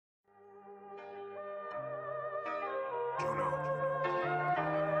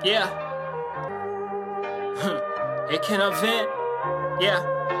Yeah. It can vent. Yeah.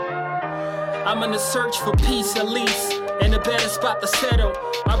 I'm in the search for peace at least, and a better spot to settle.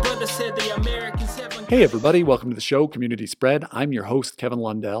 My brother said the Americans haven't. Hey everybody, welcome to the show, Community Spread. I'm your host, Kevin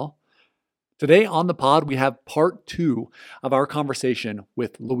Lundell. Today on the pod, we have part 2 of our conversation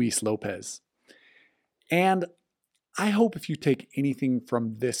with Luis Lopez. And I hope if you take anything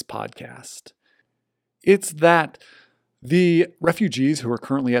from this podcast, it's that the refugees who are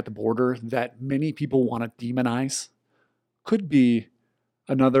currently at the border that many people want to demonize could be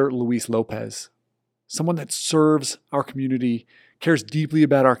another Luis Lopez, someone that serves our community, cares deeply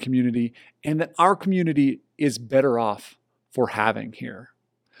about our community, and that our community is better off for having here.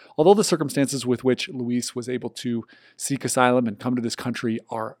 Although the circumstances with which Luis was able to seek asylum and come to this country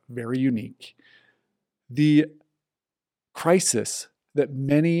are very unique, the crisis that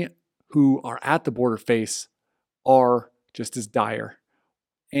many who are at the border face are just as dire.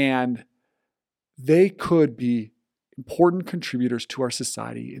 And they could be important contributors to our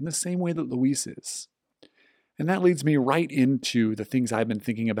society in the same way that Luis is. And that leads me right into the things I've been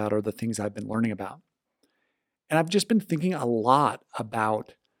thinking about or the things I've been learning about. And I've just been thinking a lot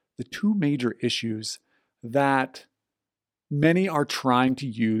about the two major issues that many are trying to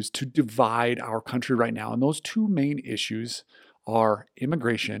use to divide our country right now. And those two main issues are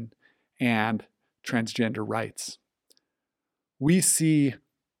immigration and transgender rights. We see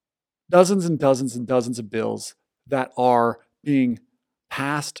dozens and dozens and dozens of bills that are being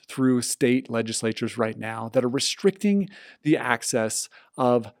passed through state legislatures right now that are restricting the access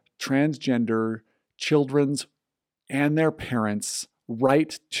of transgender children's and their parents'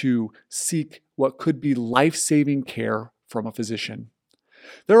 right to seek what could be life-saving care from a physician.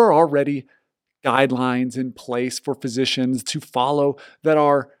 There are already guidelines in place for physicians to follow that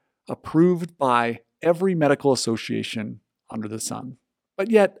are approved by every medical association under the sun. But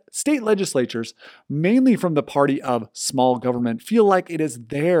yet, state legislatures, mainly from the party of small government, feel like it is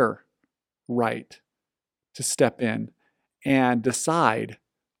their right to step in and decide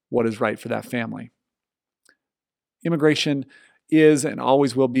what is right for that family. Immigration is and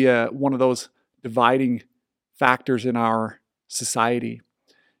always will be one of those dividing factors in our society.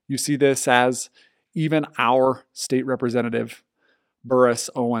 You see this as even our state representative, Burris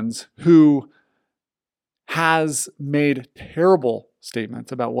Owens, who has made terrible statements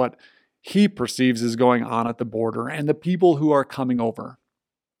about what he perceives is going on at the border and the people who are coming over.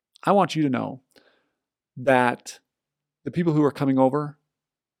 I want you to know that the people who are coming over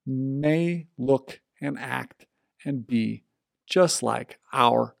may look and act and be just like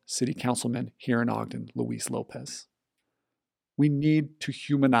our city councilman here in Ogden, Luis Lopez. We need to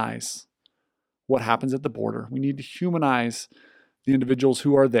humanize what happens at the border. We need to humanize the individuals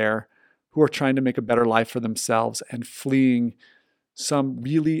who are there, who are trying to make a better life for themselves and fleeing some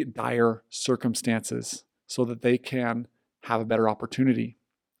really dire circumstances so that they can have a better opportunity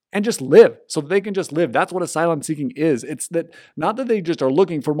and just live, so that they can just live. That's what asylum seeking is. It's that not that they just are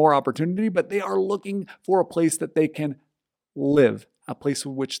looking for more opportunity, but they are looking for a place that they can live, a place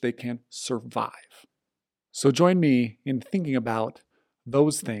in which they can survive. So join me in thinking about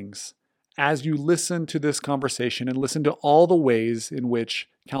those things as you listen to this conversation and listen to all the ways in which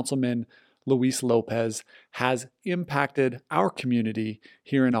Councilman Luis Lopez has impacted our community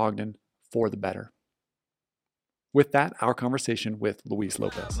here in Ogden for the better. With that, our conversation with Luis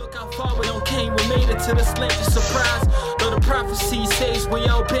Lopez. Look how far we don't came, we made it to this land of surprise. Though the prophecy says we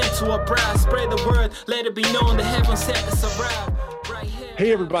all been to a bride. Spread the word, let it be known the heavens had us arrive. Right here.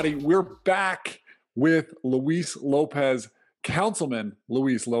 Hey everybody, we're back with Luis Lopez, Councilman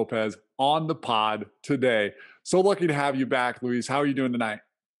Luis Lopez, on the pod today. So lucky to have you back, Luis. How are you doing tonight?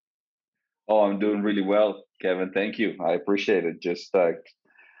 Oh, I'm doing really well, Kevin. Thank you. I appreciate it. Just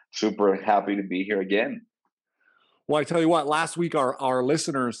super happy to be here again. Well, I tell you what, last week our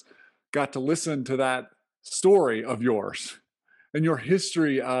listeners got to listen to that story of yours and your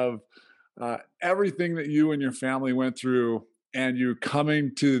history of everything that you and your family went through and you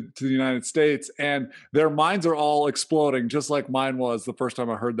coming to the United States, and their minds are all exploding, just like mine was the first time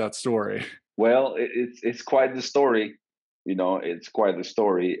I heard that story. Well, it's quite the story. It's quite the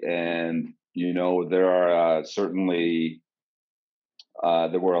story. And, there are certainly,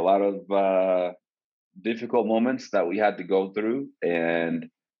 there were a lot of difficult moments that we had to go through, and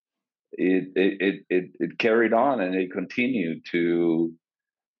it carried on and it continued to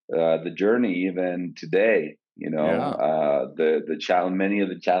the journey even today. Yeah. Many of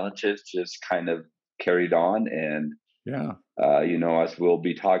the challenges just kind of carried on, and Yeah. as we'll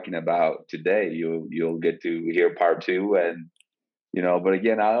be talking about today, you'll get to hear part 2, and But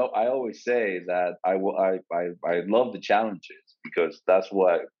again, I always say that I love the challenges because that's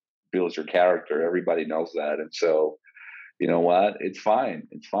what builds your character. Everybody knows that. And so, you know what? It's fine.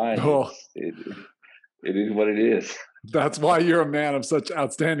 It's fine. Oh, It is what it is. that's why you're a man of such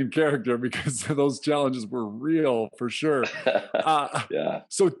outstanding character, because those challenges were real for sure. Uh, Yeah.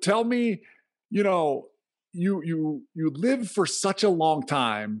 so tell me, you lived for such a long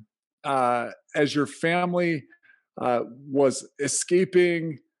time as your family was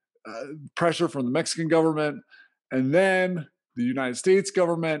escaping pressure from the Mexican government, and then the United States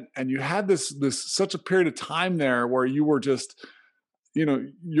government, and you had this such a period of time there where you were just,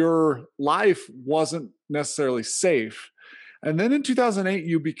 your life wasn't necessarily safe. And then in 2008,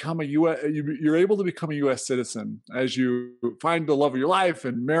 you become a US, you're able to become a US citizen as you find the love of your life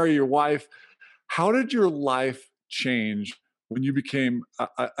and marry your wife. How did your life change when you became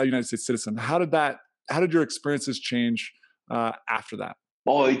a United States citizen? How did your experiences change after that?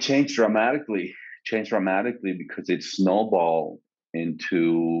 Oh, it changed dramatically. Changed dramatically because it snowballed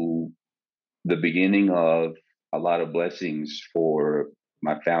into the beginning of a lot of blessings for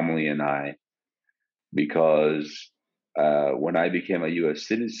my family and I. Because when I became a U.S.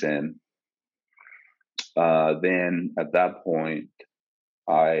 citizen, then at that point,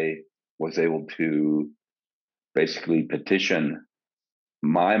 I was able to basically petition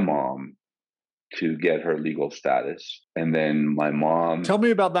my mom to get her legal status. And then my mom. Tell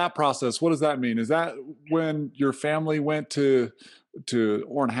me about that process. What does that mean? Is that when your family went to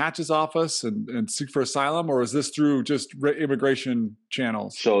Orrin Hatch's office and seek for asylum, or is this through just immigration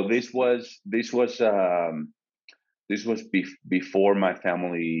channels? So this was before my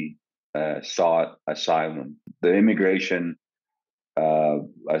family sought asylum. The immigration,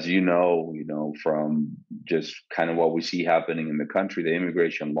 as you know, from just kind of what we see happening in the country, the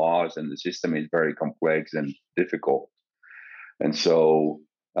immigration laws and the system is very complex and difficult. And so,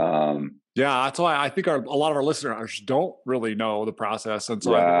 yeah, that's why I think a lot of our listeners don't really know the process. And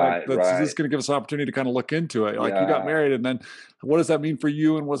so right, I think this is going to give us an opportunity to kind of look into it. Like, you got married, and then what does that mean for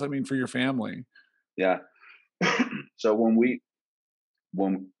you, and what does that mean for your family? Yeah. So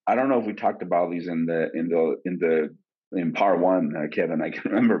when I don't know if we talked about these in part one, Kevin, I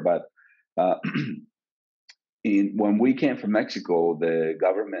can remember, but when we came from Mexico, the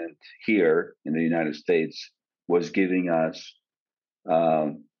government here in the United States was giving us,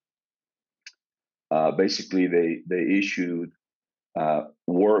 basically they issued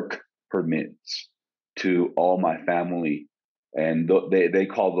work permits to all my family, and they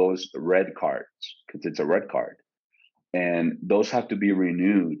call those red cards because it's a red card, and those have to be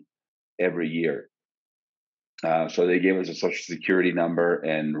renewed every year. So they gave us a social security number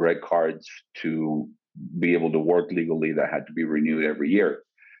and red cards to be able to work legally that had to be renewed every year.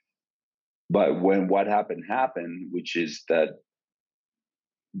 But when what happened, which is that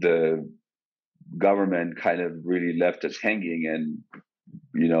the government kind of really left us hanging, and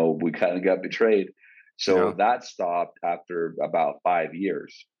we kind of got betrayed. So that stopped after about 5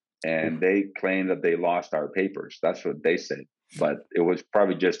 years, and they claimed that they lost our papers. That's what they said, but it was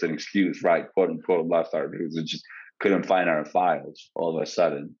probably just an excuse, right? "Quote unquote, lost our papers." It just couldn't find our files all of a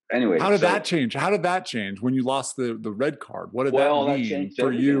sudden. Anyway, how did that change? How did that change when you lost the red card? What did that mean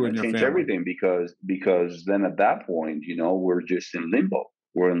for you and your family? Everything, because then at that point, we're just in limbo.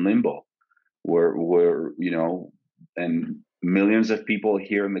 We're in limbo. We're and millions of people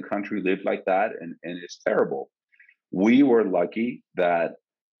here in the country live like that, and it's terrible. We were lucky that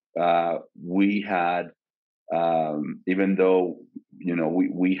we had, even though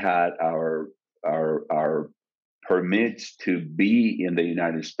we had our permits to be in the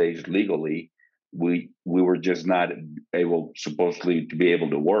United States legally, we were just not supposedly to be able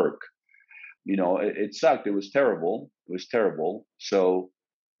to work. It sucked. It was terrible. So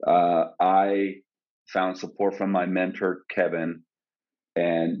I found support from my mentor, Kevin.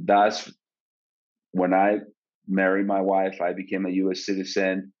 And that's when I married my wife. I became a U.S.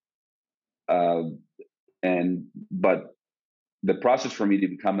 citizen. But the process for me to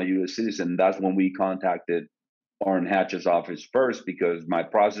become a U.S. citizen, that's when we contacted Orrin Hatch's office first, because my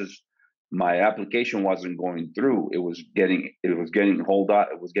application wasn't going through. It was getting held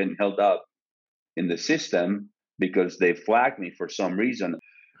up in the system because they flagged me for some reason.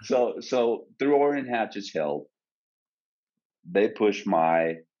 So through Orrin Hatch's help, they pushed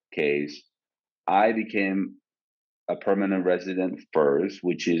my case. I became a permanent resident first,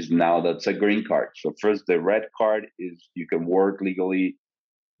 which is now that's a green card. So first, the red card is you can work legally.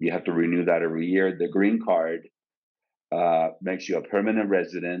 You have to renew that every year. The green card makes you a permanent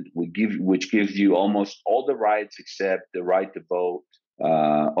resident, which gives you almost all the rights except the right to vote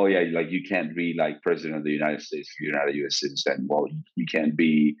oh yeah, like you can't be like president of the United States if you're not a U.S. citizen. Well, you can't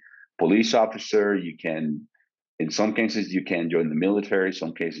be police officer. You can, in some cases, you can join the military.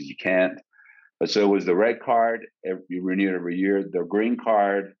 Some cases you can't. But so it was the red card. You renew it every year. The green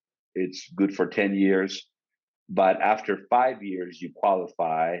card, it's good for 10 years. But after 5 years, you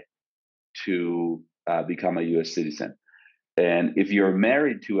qualify to become a U.S. citizen. And if you're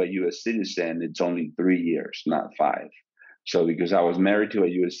married to a U.S. citizen, it's only 3 years, not 5. So because I was married to a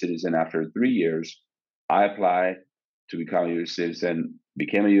U.S. citizen, after 3 years, I applied to become a U.S. citizen,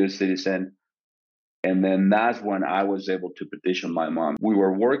 became a U.S. citizen. And then that's when I was able to petition my mom. We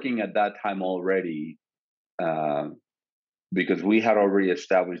were working at that time already because we had already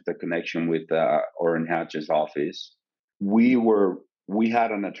established a connection with Orrin Hatch's office. We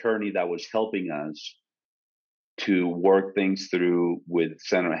had an attorney that was helping us to work things through with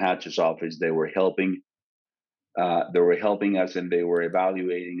Senator Hatch's office. They were helping us, and they were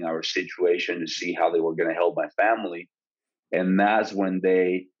evaluating our situation to see how they were going to help my family. And that's when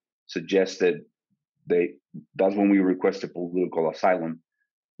they suggested that's when we requested political asylum.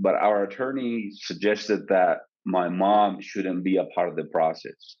 But our attorney suggested that my mom shouldn't be a part of the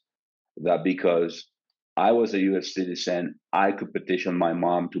process, that because I was a U.S. citizen, I could petition my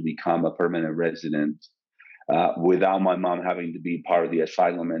mom to become a permanent resident without my mom having to be part of the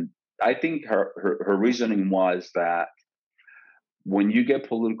asylum. And I think her reasoning was that when you get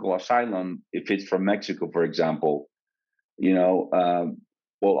political asylum, if it's from Mexico, for example,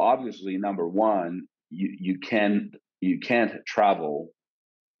 well, obviously, number one, you can't travel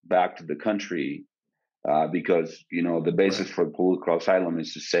back to the country because the basis for political asylum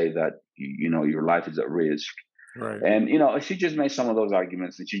is to say that your life is at risk. Right. And she just made some of those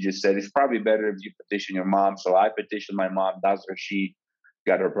arguments, and she just said it's probably better if you petition your mom. So I petitioned my mom. That's where she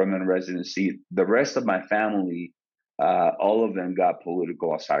got her permanent residency. The rest of my family, all of them got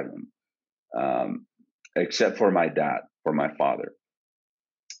political asylum, except for my dad, for my father.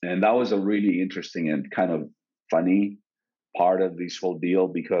 And that was a really interesting and kind of funny part of this whole deal,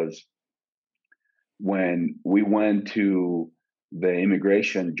 because when we went to the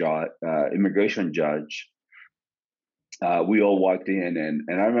immigration judge, we all walked in,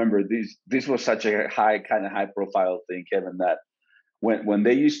 and I remember this was such a high profile thing, Kevin, that when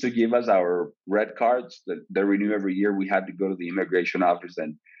they used to give us our red cards that they renew every year, we had to go to the immigration office.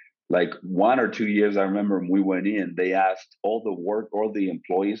 And like 1 or 2 years, I remember when we went in, they asked all the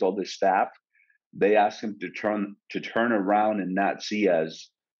employees, all the staff, they asked them to turn around and not see us,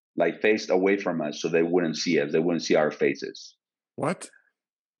 like faced away from us, so they wouldn't see us. They wouldn't see our faces. What?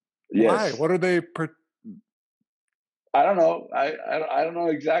 Yes. Why? What are they? I don't know. I don't know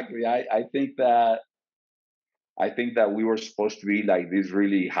exactly. I think that we were supposed to be like this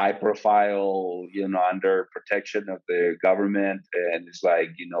really high profile, under protection of the government, and it's like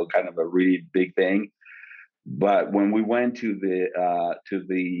kind of a really big thing. But when we went to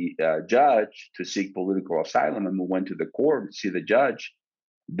the judge to seek political asylum, and we went to the court to see the judge,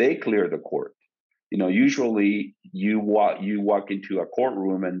 they cleared the court. Usually you walk into a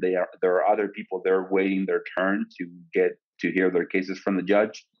courtroom, and there are other people there waiting their turn to hear their cases from the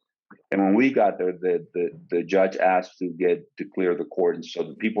judge. And when we got there, the judge asked to clear the court, and so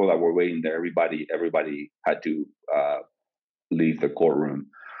the people that were waiting there, everybody had to leave the courtroom.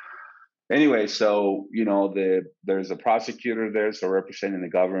 Anyway, so there's a prosecutor there, so representing the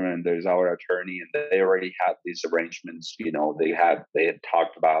government. There's our attorney, and they already had these arrangements. They had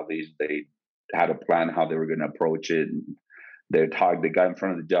talked about these. They had a plan how they were going to approach it. And they got in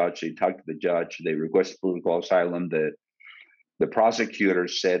front of the judge. They talked to the judge. They requested political asylum. The prosecutor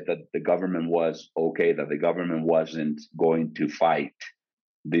said that the government was okay, that the government wasn't going to fight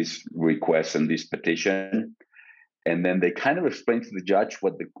this request and this petition. And then they kind of explained to the judge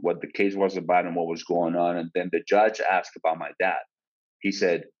what the case was about and what was going on. And then the judge asked about my dad. He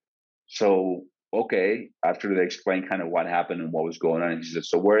said, so, okay, after they explained kind of what happened and what was going on, he said,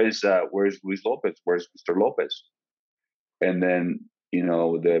 so where's Luis Lopez? Where's Mr. Lopez? And then,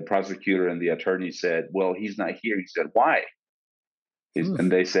 the prosecutor and the attorney said, well, he's not here. He said, why?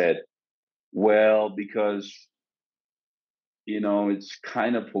 And they said, well, because it's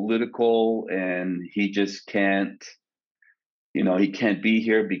kind of political, and he just can't, he can't be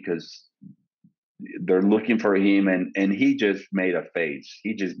here because they're looking for him. And he just made a face.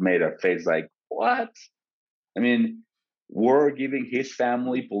 He just made a face like, what? I mean, we're giving his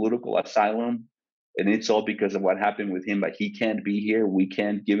family political asylum, and it's all because of what happened with him, but he can't be here. We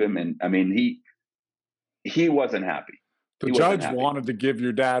can't give him. And I mean, he wasn't happy. The judge wanted to give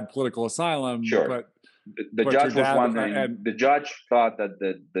your dad political asylum, sure. But the judge was wondering, and the judge thought that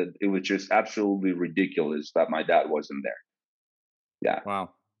it was just absolutely ridiculous that my dad wasn't there. Yeah. Wow.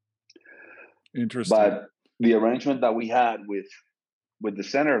 Interesting. But the arrangement that we had with the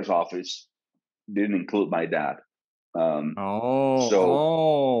senator's office didn't include my dad. So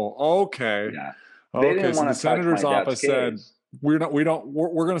Okay. yeah, they Okay. didn't So the want to touch senator's my dad's office said, case. we're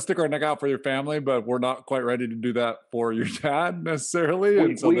going to stick our neck out for your family, but we're not quite ready to do that for your dad necessarily. We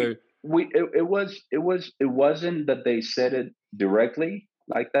And so we it wasn't that they said it directly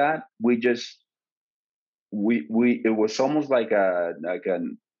like that. We it was almost like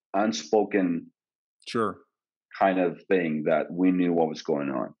an unspoken sure. kind of thing that we knew what was going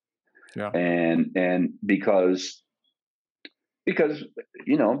on. Yeah. And because because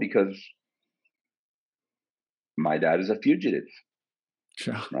my dad is a fugitive,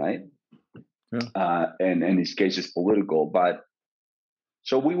 Yeah. right? Yeah. And his case is political. But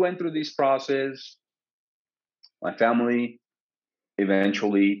so we went through this process. My family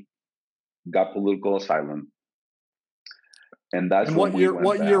eventually got political asylum, and that's And when we went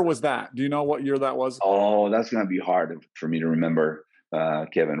what back. year was that? Do you know what year that was? Oh, that's gonna be hard for me to remember,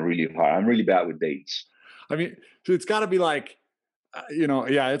 Kevin. Really hard. I'm really bad with dates. I mean, so it's got to be like,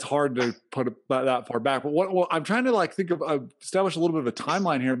 yeah, it's hard to put it that far back. But what I'm trying to like think of, establish a little bit of a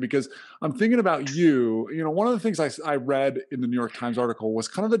timeline here because I'm thinking about you. One of the things I read in the New York Times article was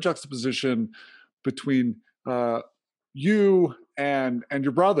kind of the juxtaposition between you and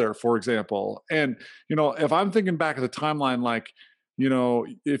your brother, for example. And if I'm thinking back at the timeline, like,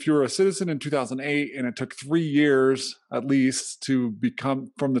 if you're a citizen in 2008 and it took 3 years at least to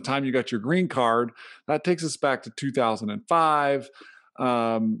become from the time you got your green card, that takes us back to 2005.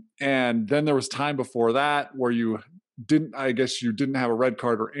 And then there was time before that where you didn't have a red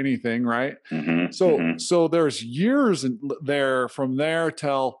card or anything, right? Mm-hmm, So there's years there from there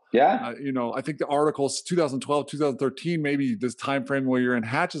till, yeah. I think the article's 2012, 2013, maybe this time frame where you're in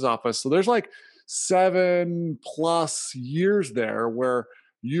Hatch's office. So there's like 7+ years there where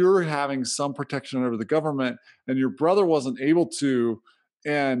you're having some protection under the government and your brother wasn't able to.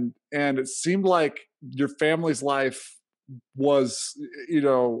 And it seemed like your family's life was,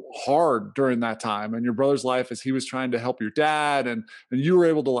 hard during that time, and your brother's life as he was trying to help your dad, and you were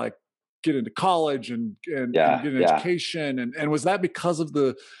able to like get into college and get an education. And was that because of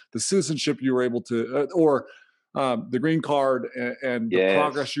the citizenship you were able to, or the green card and the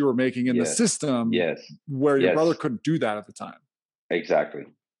progress you were making in the system, where your brother couldn't do that at the time? Exactly.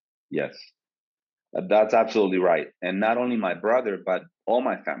 Yes, that's absolutely right. And not only my brother, but all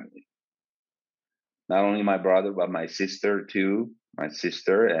my family. Not only my brother, but my sister too. My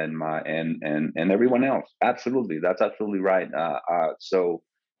sister and everyone else. Absolutely, that's absolutely right. So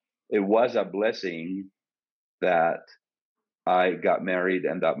it was a blessing that I got married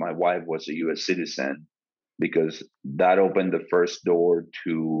and that my wife was a U.S. citizen, because that opened the first door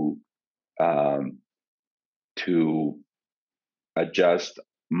to adjust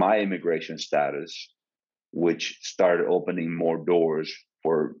my immigration status, which started opening more doors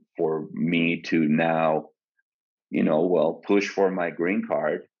for me to now, push for my green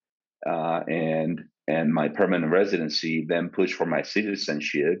card and my permanent residency, then push for my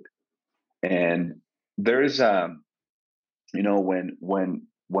citizenship. And there's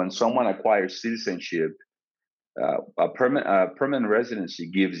when someone acquires citizenship, a permanent residency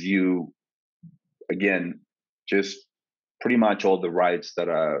gives you, again, just pretty much all the rights that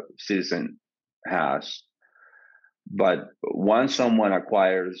a citizen has. But once someone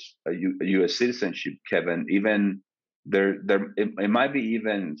acquires a U.S. citizenship, Kevin, even it might be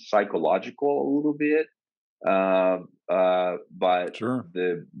even psychological a little bit, but sure.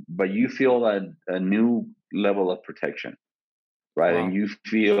 But you feel a new level of protection, right? Wow. And you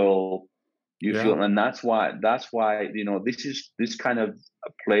feel, and that's why this kind of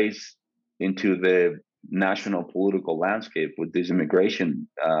plays into the national political landscape with these immigration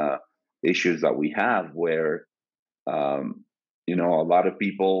issues that we have, where a lot of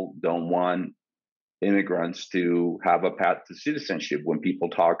people don't want immigrants to have a path to citizenship when people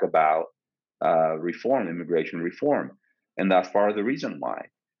talk about immigration reform. And that's part of the reason why,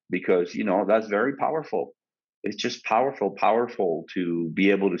 because, that's very powerful. It's just powerful to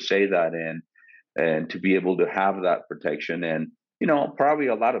be able to say that and to be able to have that protection. And, probably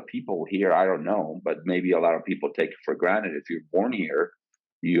a lot of people here, I don't know, but maybe a lot of people take it for granted. If you're born here,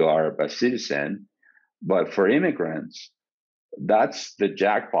 you are a citizen. But for immigrants, that's the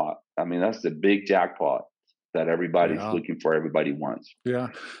jackpot. I mean, that's the big jackpot that everybody's looking for, everybody wants. Yeah.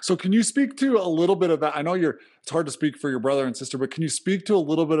 So can you speak to a little bit of that? I know it's hard to speak for your brother and sister, but can you speak to a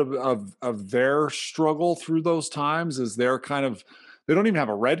little bit of their struggle through those times? Is they're they don't even have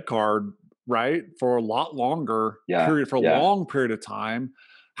a red card, right? For a lot longer period, for a long period of time.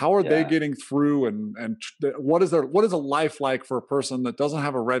 How are they Yeah. getting through, and what is a life like for a person that doesn't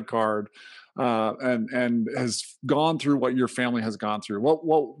have a red card, and has gone through what your family has gone through?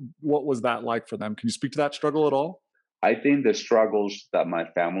 What was that like for them? Can you speak to that struggle at all? I think the struggles that my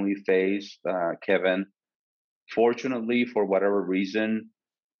family faced, Kevin, fortunately, for whatever reason,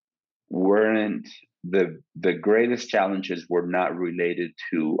 weren't the greatest challenges were not related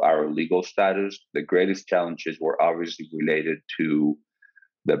to our legal status. The greatest challenges were obviously related to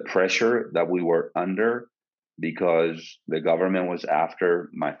the pressure that we were under because the government was after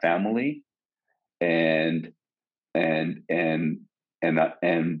my family and and and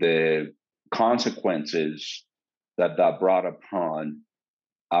and the consequences that brought upon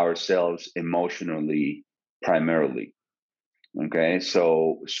ourselves emotionally primarily. Okay,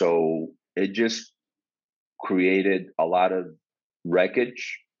 so it just created a lot of wreckage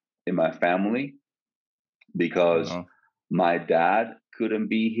in my family because Uh, my dad couldn't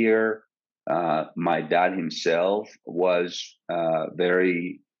be here. My dad himself was very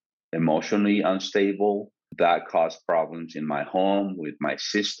emotionally unstable. That caused problems in my home with my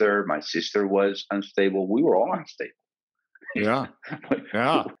sister. My sister was unstable. We were all unstable. yeah,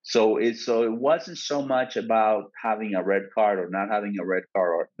 yeah, So it wasn't so much about having a red card or not having a red card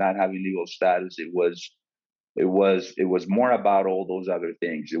or not having legal status. It was more about all those other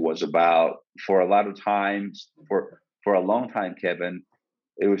things. It was about, for a lot of times, for a long time, Kevin,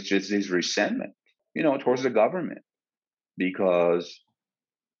 it was just this resentment, towards the government because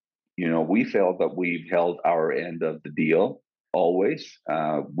we felt that we've held our end of the deal always.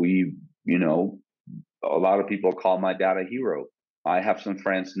 A lot of people call my dad a hero. I have some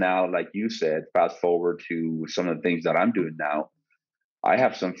friends now, like you said, fast forward to some of the things that I'm doing now. I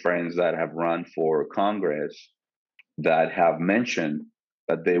have some friends that have run for Congress that have mentioned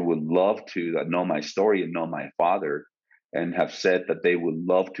that they would love to that know my story and know my father, and have said that they would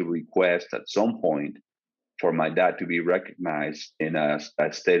love to request at some point for my dad to be recognized in a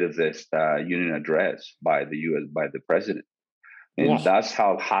State of this Union address by the president. And well, that's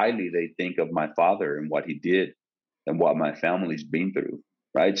how highly they think of my father and what he did and what my family's been through,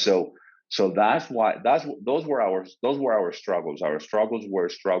 right? So that's why those were our struggles. Our struggles were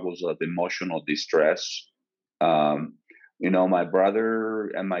struggles of emotional distress. My brother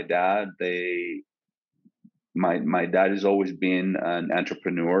and my dad, my dad has always been an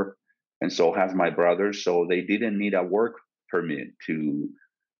entrepreneur, and so has my brother. So they didn't need a work permit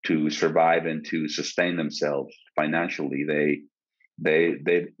to survive and to sustain themselves financially.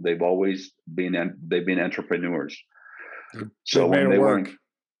 They've always been entrepreneurs. So they've made when it they work. weren't,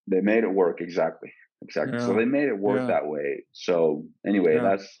 they made it work. Exactly. So Yeah, they made it work yeah, that way. So anyway,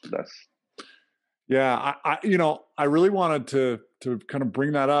 yeah. that's Yeah, I really wanted to kind of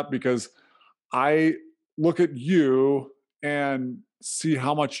bring that up because I look at you and see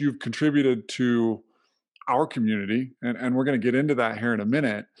how much you've contributed to our community, and we're going to get into that here in a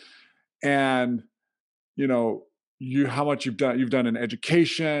minute. And you know, you how much you've done in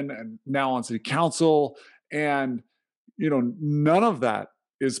education and now on city council, and none of that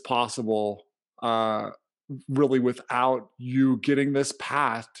is possible really without you getting this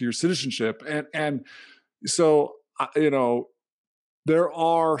path to your citizenship. And so there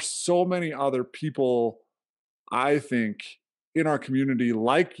are so many other people, I think, in our community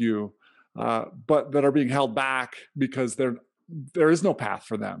like you, but that are being held back because there is no path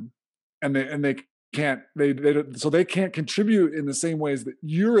for them, and they can't so they can't contribute in the same ways that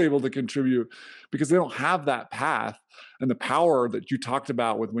you're able to contribute because they don't have that path and the power that you talked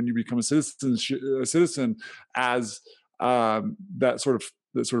about with when you become a citizen as that sort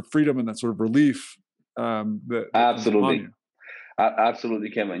of freedom and that sort of relief that comes upon absolutely. you.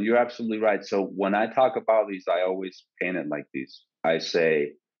 Absolutely, Kevin. You're absolutely right. So when I talk about these, I always paint it like this. I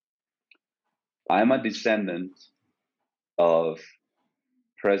say, I'm a descendant of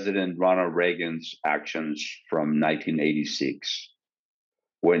President Ronald Reagan's actions from 1986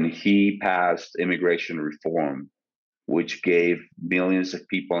 when he passed immigration reform, which gave millions of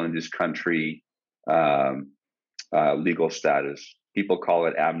people in this country um, legal status. People call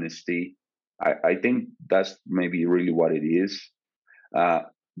it amnesty. I think that's maybe really what it is. Uh,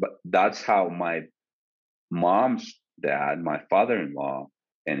 but that's how my mom's dad, my father-in-law,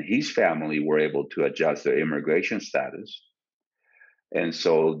 and his family were able to adjust their immigration status. And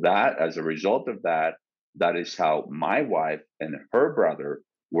so that, as a result of that, that is how my wife and her brother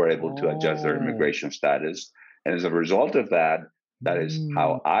were able to adjust their Oh. immigration status. And as a result of that, that is Mm.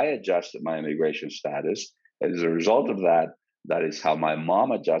 how I adjusted my immigration status. And as a result of that, that is how my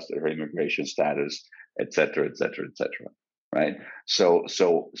mom adjusted her immigration status, et cetera, et cetera, et cetera. Right. So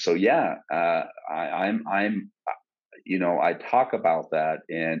yeah, I'm I talk about that,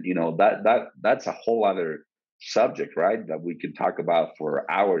 and that's a whole other subject, right? That we could talk about for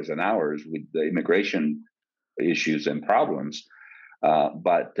hours and hours with the immigration issues and problems.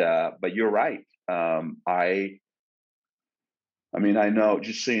 But you're right. I mean, I know.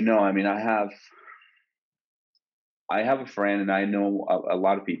 Just so you know, I mean, I have a friend, and I know a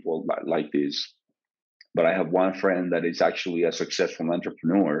lot of people like this. But I have one friend that is actually a successful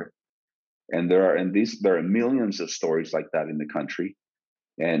entrepreneur, and there are millions of stories like that in the country,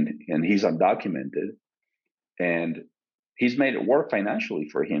 and he's undocumented, and he's made it work financially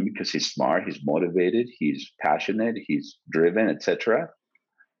for him because he's smart, he's motivated, he's passionate, he's driven, etc.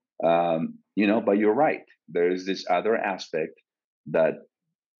 But you're right. There is this other aspect that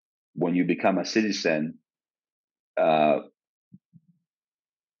when you become a citizen,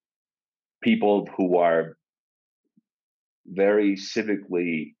 people who are very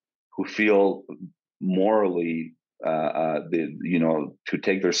civically, who feel morally, to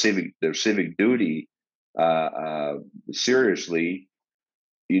take their civic duty seriously,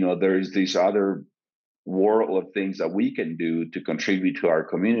 there is this other world of things that we can do to contribute to our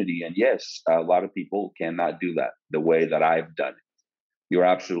community. And yes, a lot of people cannot do that the way that I've done it. You're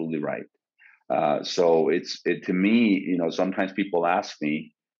absolutely right. So to me, sometimes people ask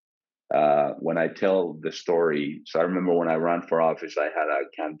me when I tell the story. So I remember when I ran for office, I had a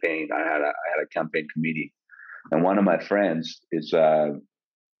campaign. I had a campaign committee, and one of my friends is a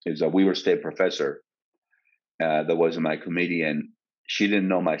Weaver State professor that was in my committee, and she didn't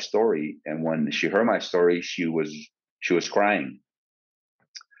know my story. And when she heard my story, she was crying,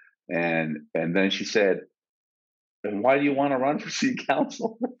 and then she said, "And why do you want to run for city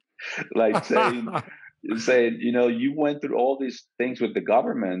council?" Like saying, you went through all these things with the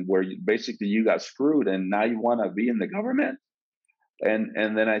government where basically you got screwed, and now you want to be in the government. And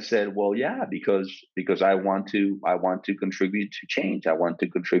then I said, well, yeah, because I want to contribute to change. I want to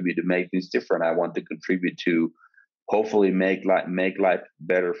contribute to make things different. I want to contribute to hopefully make life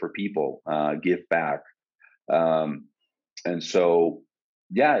better for people, give back. And so,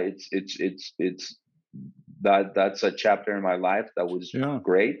 yeah, it's that's a chapter in my life that was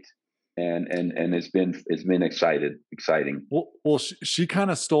great. And it's been exciting. Well, she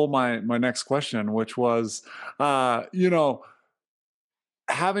kind of stole my next question, which was,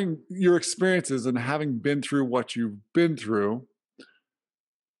 having your experiences and having been through what you've been through.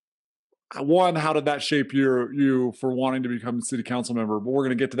 One, how did that shape you for wanting to become a city council member? But we're going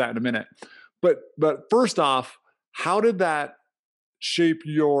to get to that in a minute. But first off, how did that shape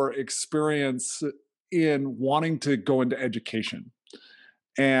your experience in wanting to go into education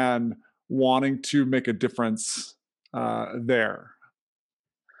and wanting to make a difference there?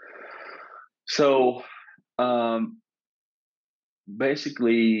 So,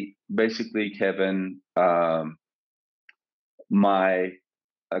 basically, Kevin, a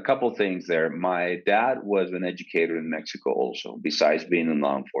couple of things there. My dad was an educator in Mexico also, besides being in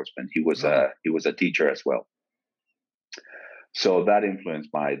law enforcement. He was a teacher as well. So that influenced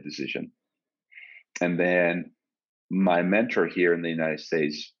my decision. And then my mentor here in the United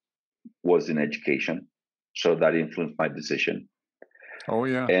States was in education. So that influenced my decision. Oh,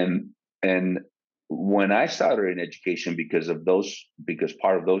 yeah. And when I started in education, because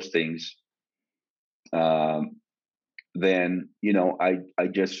part of those things, then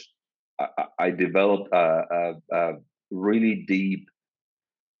I developed a really deep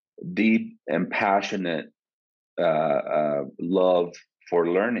and passionate love for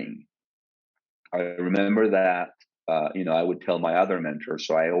learning. I remember that I would tell my other mentors.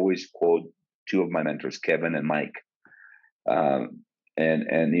 So I always quote two of my mentors, Kevin and Mike. And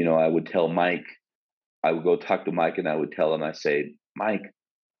I would tell Mike, I would go talk to Mike, and I would tell him, I say, Mike,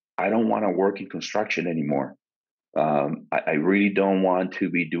 I don't want to work in construction anymore. I really don't want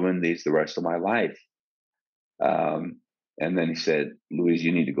to be doing this the rest of my life. And then he said, Luis,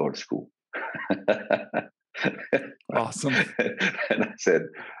 you need to go to school. Awesome. And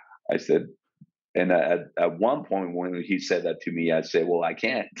I said, and at one point when he said that to me, I said, well, I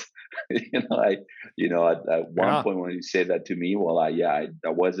can't. At one point when he said that to me, well, I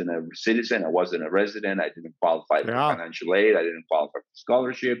wasn't a citizen, I wasn't a resident, I didn't qualify for financial aid, I didn't qualify for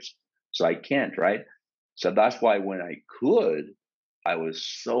scholarships, so I can't, right? So that's why when I could, I was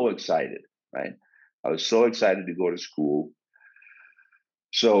so excited, right? I was so excited to go to school.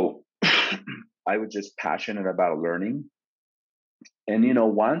 So I was just passionate about learning. And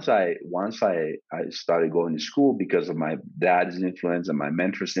once I started going to school, because of my dad's influence and my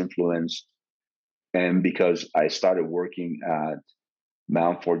mentor's influence, and because I started working at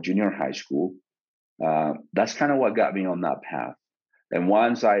Mount Ford Junior High School, that's kind of what got me on that path. And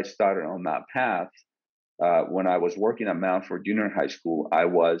once I started on that path, when I was working at Mount Ford Junior High School, I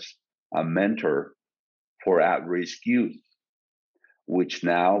was a mentor for at-risk youth, which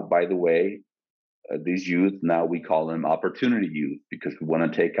now, by the way, these youth, now we call them opportunity youth because we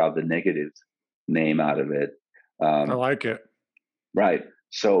want to take out the negative name out of it. I like it. Right.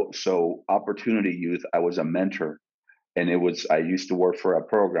 So opportunity youth, I was a mentor, and I used to work for a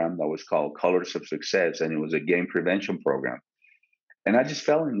program that was called Colors of Success, and it was a game prevention program. And I just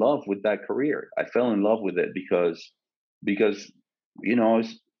fell in love with that career. I fell in love with it because it's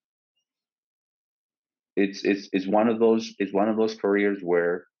one of those careers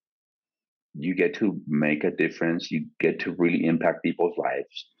where you get to make a difference. You get to really impact people's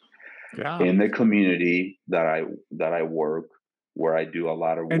lives in the community that I work, where I do a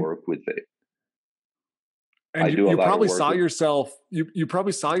lot of work with it. And you probably saw yourself. You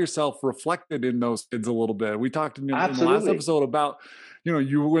probably saw yourself reflected in those kids a little bit. We talked in the last episode about,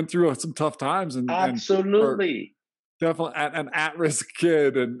 you went through some tough times, and absolutely. Definitely an at-risk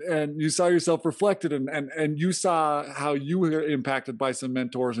kid, and you saw yourself reflected, and you saw how you were impacted by some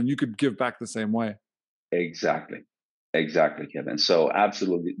mentors, and you could give back the same way. Exactly, Kevin. So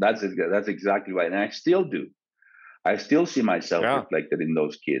absolutely, that's exactly right, and I still do. I still see myself reflected in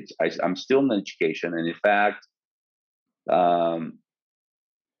those kids. I'm still in education, and in fact, little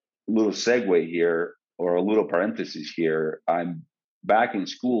segue here, or a little parenthesis here. I'm back in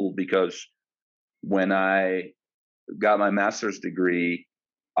school because when I got my master's degree,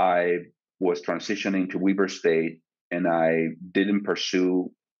 I was transitioning to Weber State, and I didn't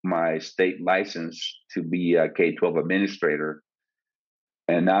pursue my state license to be a K-12 administrator.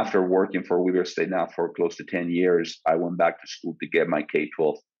 And after working for Weber State now for close to 10 years, I went back to school to get my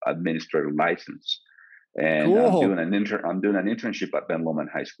K-12 administrator license. And cool. I'm doing an internship at Ben Lomond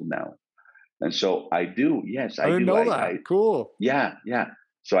High School now. And so I do. Yes, I do. I didn't know that. Cool. Yeah.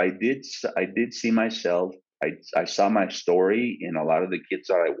 So I did see myself. I saw my story in a lot of the kids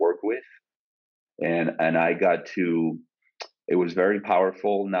that I work with, and I got to. It was very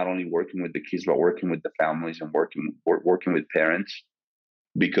powerful, not only working with the kids, but working with the families and working with parents,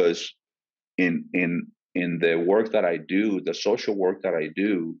 because in the work that I do, the social work that I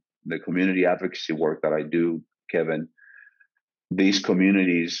do, the community advocacy work that I do, Kevin, these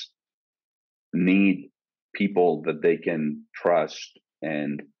communities need people that they can trust,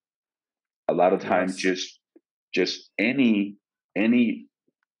 and a lot of times just any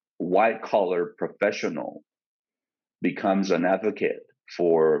white collar professional becomes an advocate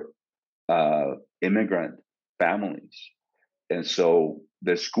for immigrant families, and so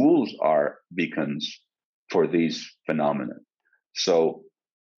the schools are beacons for these phenomena. So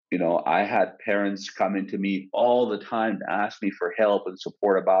I had parents coming to me all the time to ask me for help and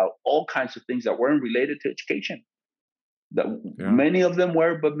support about all kinds of things that weren't related to education. Many of them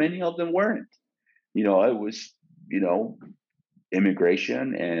were, but many of them weren't. It was,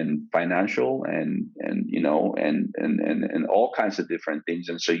 immigration and financial and all kinds of different things.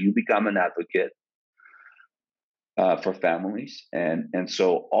 And so you become an advocate for families. And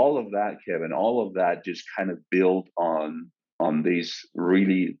so all of that, Kevin, all of that just kind of build on this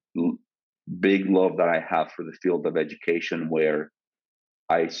really big love that I have for the field of education, where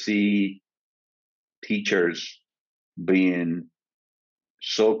I see teachers being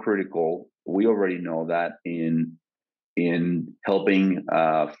so critical. We already know that in helping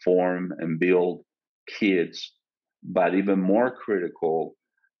form and build kids, but even more critical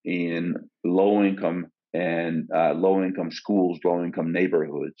in low-income schools, low-income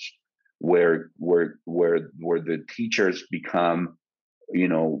neighborhoods, where the teachers become,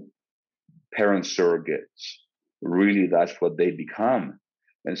 parent surrogates. Really, that's what they become.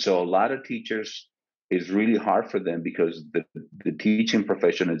 And so a lot of teachers, it's really hard for them because the teaching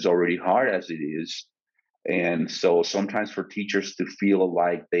profession is already hard as it is. And so sometimes for teachers to feel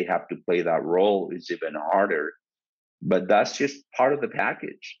like they have to play that role is even harder. But that's just part of the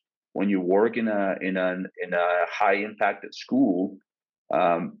package. When you work in a high impacted school,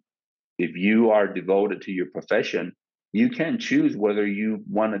 if you are devoted to your profession, you can choose whether you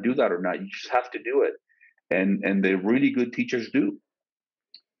want to do that or not. You just have to do it. And the really good teachers do.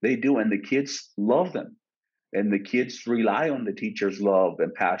 They do, and the kids love them. And the kids rely on the teachers' love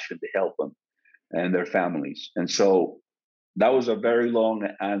and passion to help them and their families. And so that was a very long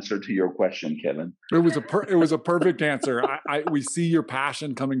answer to your question, Kevin. It was a perfect answer. We see your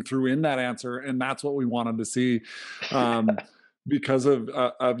passion coming through in that answer, and that's what we wanted to see, because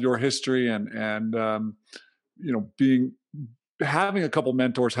of your history and having a couple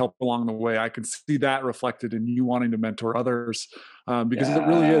mentors help along the way. I can see that reflected in you wanting to mentor others, because it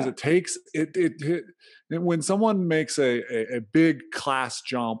really is. It takes it when someone makes a big class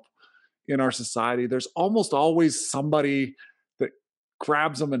jump in our society, there's almost always somebody that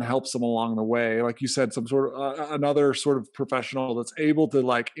grabs them and helps them along the way. Like you said, some sort of another sort of professional that's able to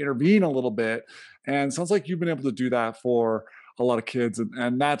like intervene a little bit. And sounds like you've been able to do that for a lot of kids,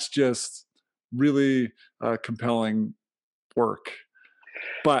 and that's just really compelling work.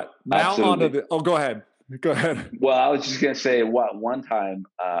 But now Absolutely. on to go ahead. Go ahead. Well, I was just gonna say, one time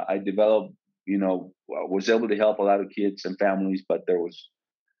I developed, was able to help a lot of kids and families, but there was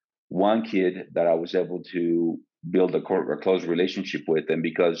one kid that I was able to build a close relationship with, and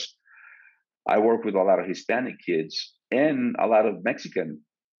because I work with a lot of Hispanic kids and a lot of Mexican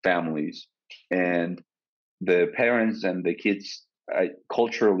families, and the parents and the kids,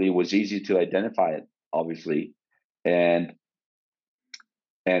 culturally was easy to identify it, obviously, and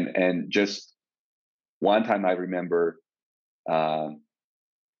just one time I remember kind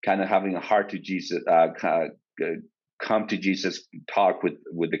of having a heart to Jesus, come to Jesus talk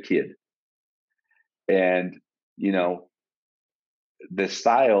with the kid, and the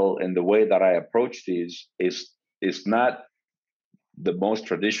style and the way that I approached these is not the most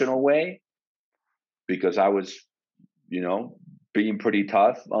traditional way, because I was being pretty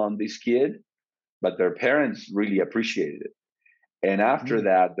tough on this kid, but their parents really appreciated it. And after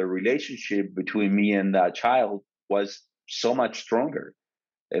that, the relationship between me and that child was so much stronger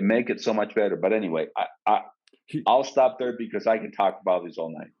and make it so much better. But anyway, I'll stop there because I can talk about this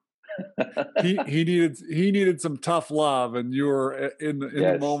all night. he needed some tough love, and you were in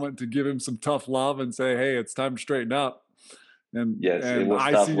the moment to give him some tough love and say, "Hey, it's time to straighten up." And yes, and it was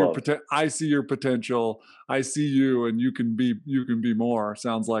I tough see love. I see your potential. I see you, and you can be more.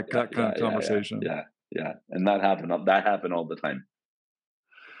 Sounds like that kind of conversation. Yeah, and that happened all the time.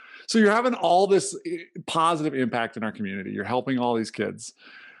 So you're having all this positive impact in our community. You're helping all these kids,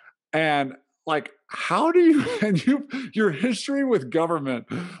 and like, how do you and your history with government?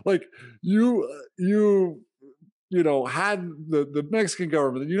 Like you had the Mexican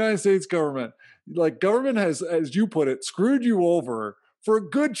government, the United States government. Like government has, as you put it, screwed you over for a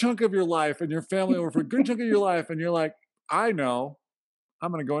good chunk of your life and your family over for a good chunk of your life, and you're like, I know,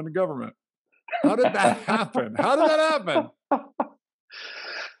 I'm going to go into government. How did that happen? How did that happen?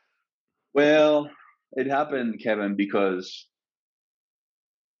 Well, it happened, Kevin, because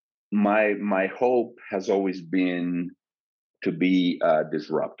my hope has always been to be a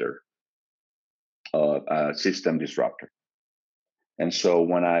disruptor, a system disruptor. And so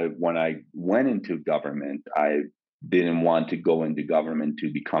when I went into government, I didn't want to go into government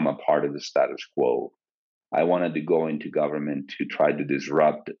to become a part of the status quo. I wanted to go into government to try to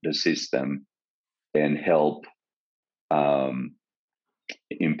disrupt the system and help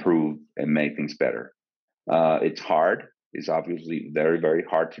improve and make things better. It's hard. It's obviously very, very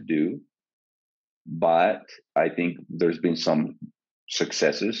hard to do. But I think there's been some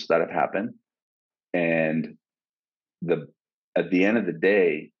successes that have happened. And at the end of the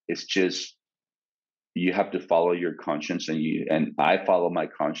day, it's just you have to follow your conscience, and I follow my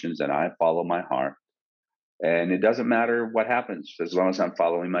conscience and I follow my heart. And it doesn't matter what happens as long as I'm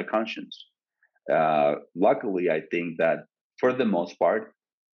following my conscience. Luckily, I think that for the most part,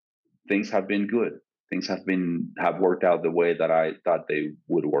 things have been good. Things have worked out the way that I thought they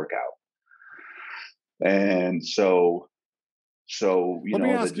would work out. And so let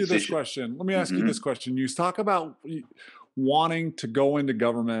me ask you this question. You talk about wanting to go into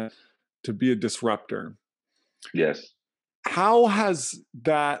government to be a disruptor. Yes. How has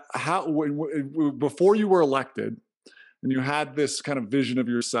that? Before you were elected, and you had this kind of vision of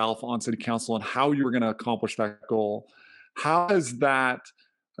yourself on city council and how you were going to accomplish that goal, how has that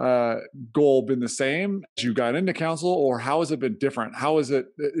goal been the same as you got into council, or how has it been different? How is it?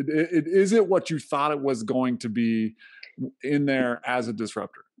 Is it what you thought it was going to be in there as a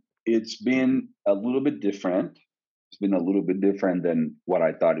disruptor? It's been a little bit different. It's been a little bit different than what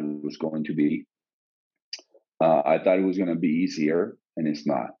I thought it was going to be. I thought it was going to be easier, and it's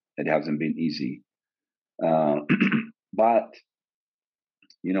not. It hasn't been easy. But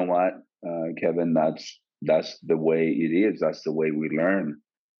you know what, Kevin, that's the way it is. That's the way we learn.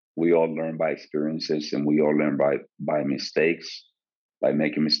 We all learn by experiences, and we all learn by mistakes, by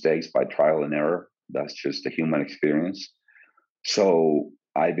making mistakes, by trial and error. That's just a human experience. So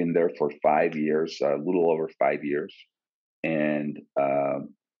I've been there for 5 years, a little over 5 years. And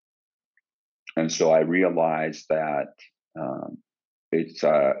so I realized that it's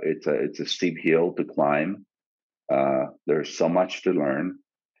a steep hill to climb. There's so much to learn.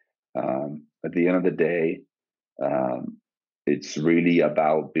 At the end of the day, it's really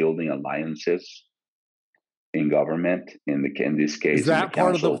about building alliances in government. In this case, is that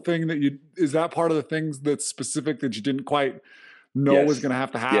part of the thing that is that part of the things that's specific that you didn't quite know was going to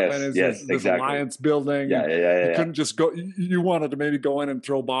have to happen. Is Yes, this exactly. alliance building, Yeah, and yeah, yeah, you yeah, yeah. couldn't just go. You wanted to maybe go in and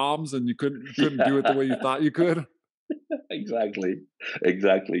throw bombs, and you couldn't do it the way you Yeah, thought you could. exactly,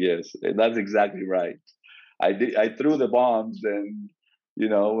 exactly. Yes, that's exactly right. I threw the bombs, and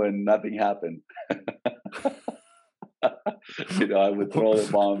and nothing happened. I would throw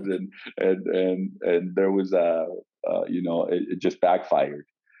the bombs, and there was it just backfired.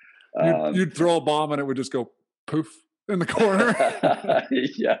 Um, You'd throw a bomb, and it would just go poof in the corner.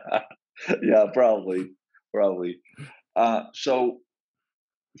 yeah, yeah, probably. So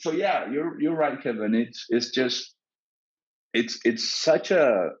yeah, you're right, Kevin. It's just it's such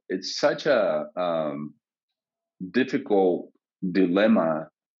a difficult dilemma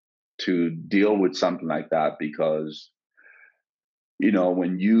to deal with something like that, because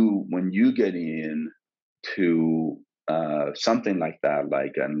when you get in to something like that,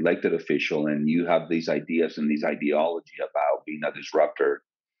 like an elected official, and you have these ideas and these ideology about being a disruptor,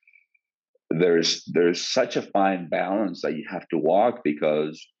 there's such a fine balance that you have to walk,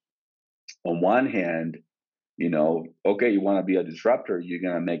 because on one hand, okay, you want to be a disruptor, you're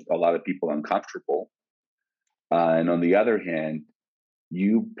going to make a lot of people uncomfortable, and on the other hand,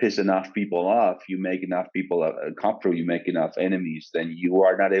 you piss enough people off, you make enough people comfortable, you make enough enemies, then you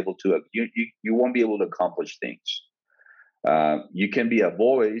are not able to, you won't be able to accomplish things. You can be a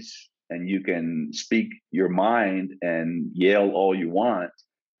voice, and you can speak your mind and yell all you want,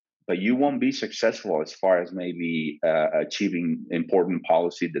 but you won't be successful as far as maybe achieving important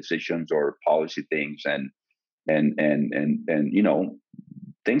policy decisions or policy things, and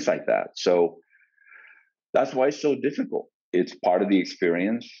things like that. So that's why it's so difficult. It's part of the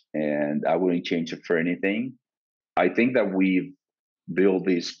experience, and I wouldn't change it for anything. I think that we've built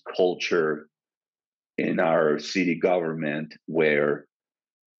this culture in our city government where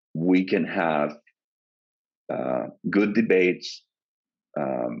we can have good debates,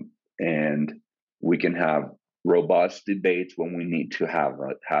 and we can have robust debates when we need to have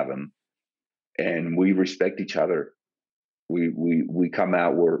them, and we respect each other. We come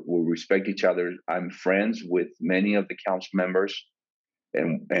out, we respect each other. I'm friends with many of the council members,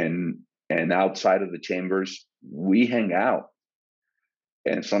 and outside of the chambers we hang out,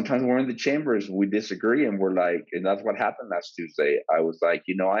 and sometimes we're in the chambers, we disagree, and we're like, and that's what happened last Tuesday. I was like,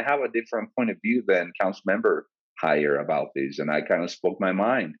 I have a different point of view than council member Hire about this, and I kind of spoke my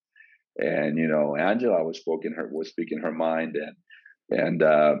mind, and Angela was speaking her mind, and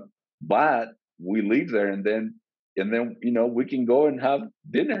but we leave there, and then we can go and have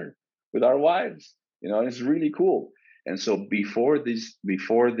dinner with our wives. It's really cool. And so before these,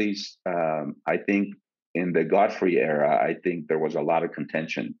 I think in the Godfrey era, I think there was a lot of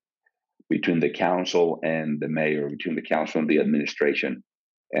contention between the council and the mayor, between the council and the administration.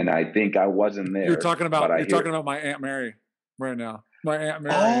 And I think I wasn't You're there, talking but about I you're hear. talking about my Aunt Mary right now. My Aunt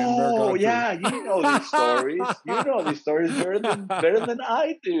Mary and Mayor Oh Godfrey. yeah, you know these stories. You know these stories better than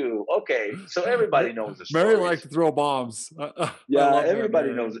I do. Okay, so everybody knows the Mary liked stories. to throw bombs. I Yeah, love Aunt everybody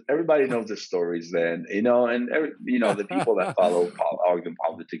Mary. knows. Everybody knows the stories. Then the people that follow Oregon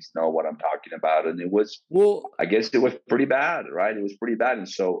politics know what I'm talking about. And it was, Well, I guess, it was pretty bad, right? It was pretty bad. And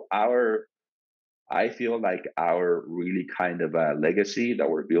so I feel like our really kind of legacy that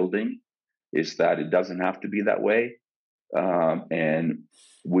we're building is that it doesn't have to be that way, and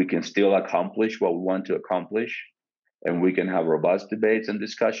we can still accomplish what we want to accomplish, and we can have robust debates and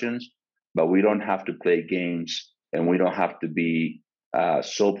discussions, but we don't have to play games, and we don't have to be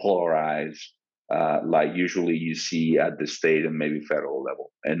so polarized like usually you see at the state and maybe federal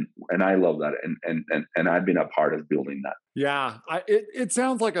level. And I love that, and I've been a part of building that. yeah, it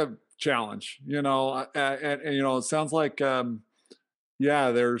sounds like a challenge, and it sounds like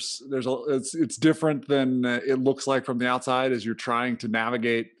yeah, it's different than it looks like from the outside as you're trying to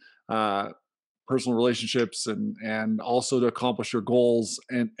navigate uh, personal relationships and also to accomplish your goals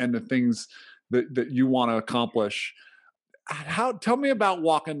and the things that you want to accomplish. Tell me about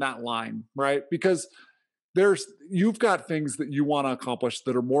walking that line, right? Because you've got things that you want to accomplish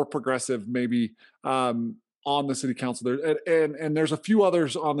that are more progressive, maybe on the city council there, and there's a few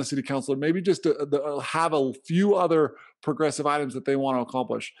others on the city council, maybe just to have a few other progressive items that they want to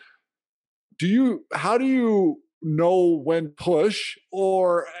accomplish. How do you know when push,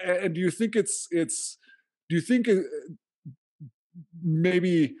 or and do you think do you think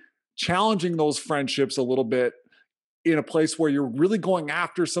maybe challenging those friendships a little bit in a place where you're really going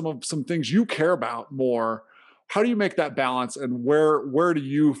after some things you care about more? How do you make that balance, and where do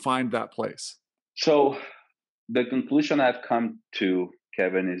you find that place? So the conclusion I've come to,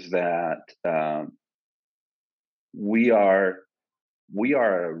 Kevin, is that we are we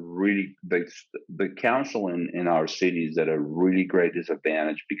are a really the council in our city is at a really great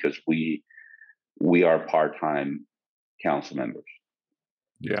disadvantage because we are part-time council members.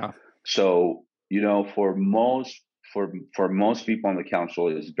 Yeah. So, for most people on the council,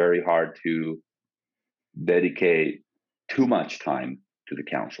 it's very hard to dedicate too much time to the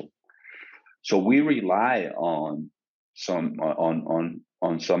council. So we rely on some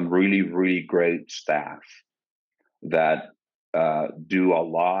really, really great staff that do a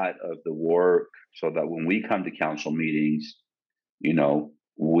lot of the work, so that when we come to council meetings,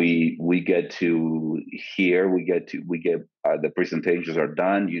 we get to hear, we get the presentations are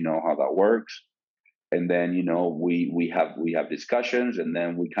done, how that works, and then we have discussions, and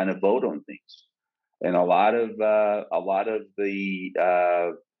then we kind of vote on things, and a lot of the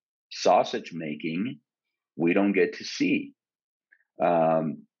sausage making we don't get to see.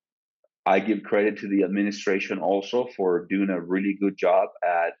 I give credit to the administration also for doing a really good job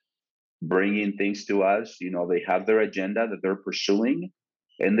at bringing things to us. They have their agenda that they're pursuing,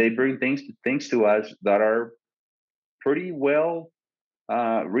 and they bring things to us that are pretty well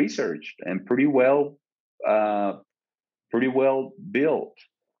researched and pretty well built.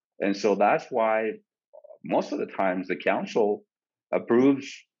 And so that's why most of the times the council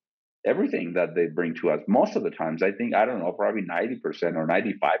approves everything that they bring to us. Most of the times, I think, I don't know, probably 90% or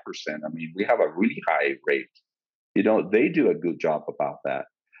 95%. I mean, we have a really high rate. They do a good job about that.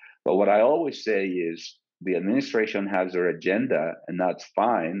 But what I always say is the administration has their agenda, and that's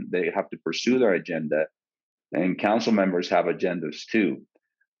fine. They have to pursue their agenda, and council members have agendas too.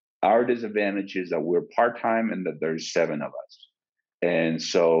 Our disadvantage is that we're part-time and that there's 7 of us. And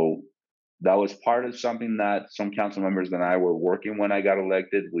so that was part of something that some council members and I were working when I got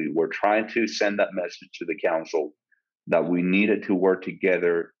elected. We were trying to send that message to the council that we needed to work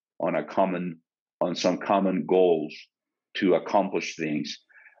together on some common goals to accomplish things.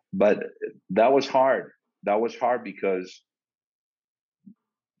 But that was hard. That was hard because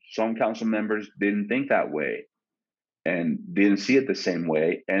some council members didn't think that way and didn't see it the same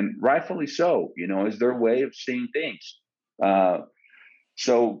way, and rightfully so. Is their way of seeing things.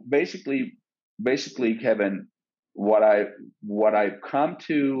 So basically, Kevin, what I've come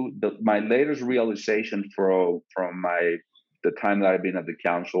to my latest realization from the time that I've been at the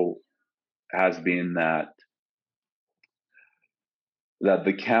council has been that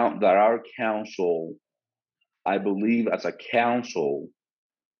our council, I believe, as a council,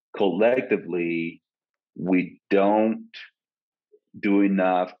 collectively, we don't do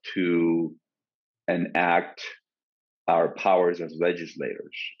enough to enact our powers as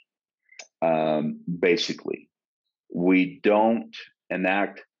legislators. Basically, we don't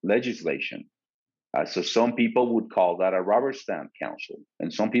enact legislation. So some people would call that a rubber stamp council,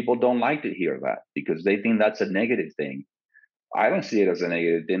 and some people don't like to hear that because they think that's a negative thing. I don't see it as a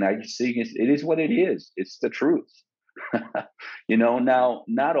negative thing. I just see it is what it is. It's the truth. Now,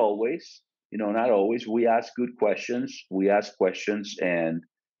 not always. Not always. We ask good questions. We ask questions, and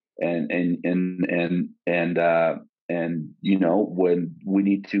when we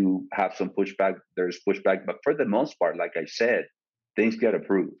need to have some pushback, there's pushback. But for the most part, like I said, things get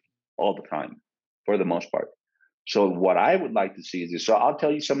approved all the time, for the most part. So what I would like to see is this. So I'll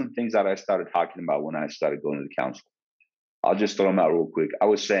tell you some of the things that I started talking about when I started going to the council. I'll just throw them out real quick. I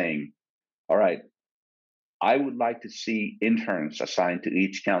was saying, all right, I would like to see interns assigned to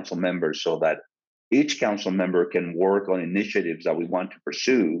each council member so that each council member can work on initiatives that we want to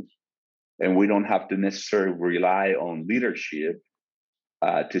pursue, and we don't have to necessarily rely on leadership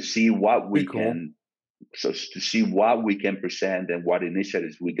to see what we can. So to see what we can present and what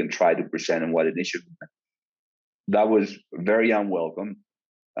initiatives we can try to present and what initiatives. That was very unwelcome,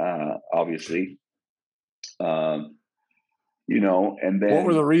 obviously. And then what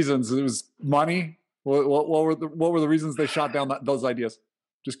were the reasons? It was money. What were the reasons they shot down those ideas?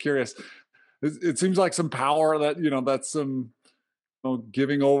 Just curious. It seems like some power that that's some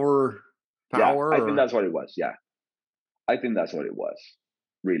giving over power. Yeah, I think that's what it was. Yeah, I think that's what it was.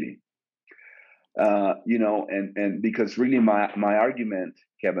 Really, and because really my argument,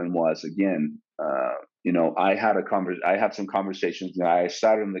 Kevin, was again, I had some conversations. I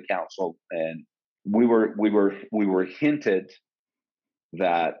started in the council, and we were hinted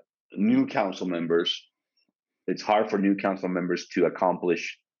that new council members, it's hard for new council members to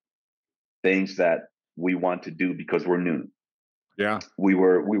accomplish things that we want to do because we're new. Yeah, we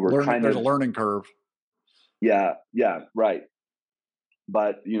were there's a learning curve. Yeah, right.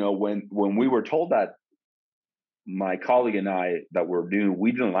 But when we were told that, my colleague and I that were new,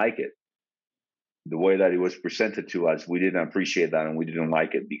 we didn't like it. The way that it was presented to us, we didn't appreciate that, and we didn't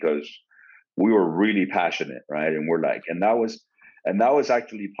like it because we were really passionate, right? And we're like, and that was, And that was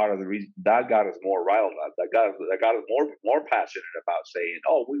actually part of the reason that got us more riled up. That got us more passionate about saying,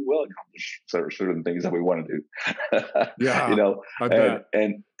 "Oh, we will accomplish certain things that we want to do." Yeah, you know, I bet.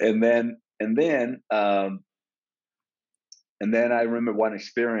 And then I remember one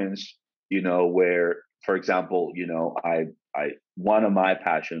experience, where, for example, I one of my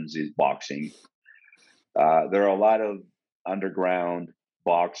passions is boxing. There are a lot of underground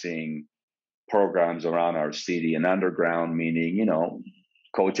boxing programs around our city, and underground meaning,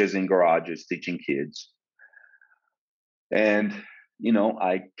 coaches in garages teaching kids. And,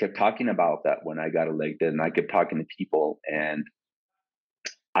 I kept talking about that when I got elected, and I kept talking to people, and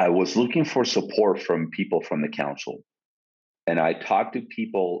I was looking for support from people from the council. And I talked to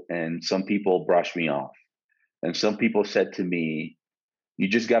people, and some people brushed me off. And some people said to me, "You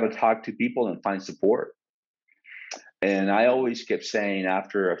just got to talk to people and find support." And I always kept saying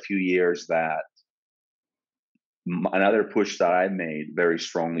after a few years that another push that I made very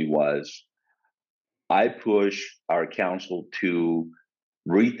strongly was I push our council to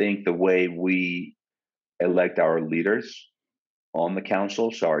rethink the way we elect our leaders on the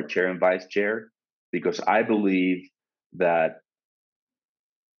council, so our chair and vice chair, because I believe that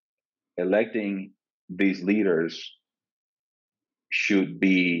electing these leaders should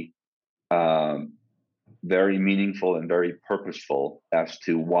be very meaningful and very purposeful as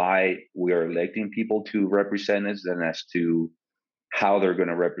to why we are electing people to represent us, and as to how they're going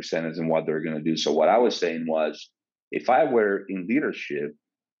to represent us and what they're going to do. So what I was saying was, if I were in leadership,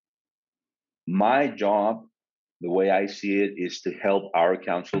 my job, the way I see it, is to help our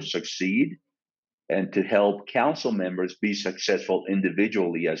council succeed and to help council members be successful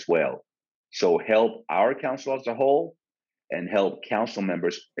individually as well. So help our council as a whole and help council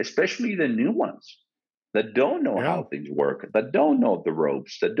members, especially the new ones that don't know how things work, that don't know the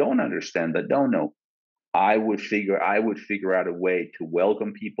ropes, that don't understand, that don't know. I would figure out a way to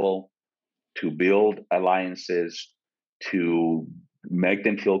welcome people, to build alliances, to make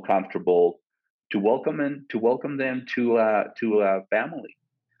them feel comfortable, to welcome them to a family.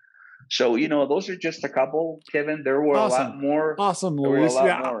 So, those are just a couple, Kevin. There were a lot more. Awesome, There were Luis. a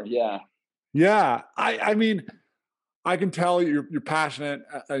lot more. Yeah. Yeah. I mean, I can tell you're passionate,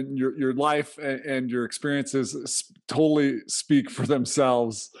 and your life and your experiences totally speak for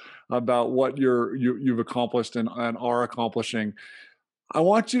themselves about what you've accomplished and are accomplishing. I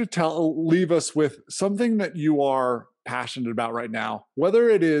want you to leave us with something that you are passionate about right now, whether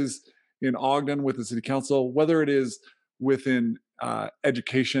it is in Ogden with the city council, whether it is within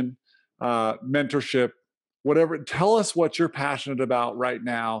education, mentorship, whatever. Tell us what you're passionate about right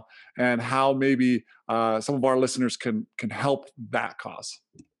now, and how maybe some of our listeners can help that cause.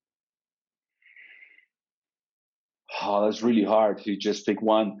 Oh, that's really hard to just pick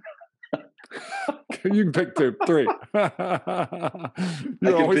one. You can pick 2, 3.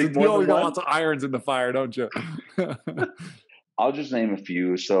 You always got lots of irons in the fire, don't you? I'll just name a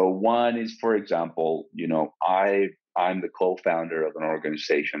few. So one is, for example, I'm the co-founder of an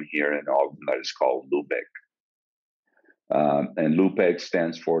organization here in Ogden that is called LUPEC. And LUPEC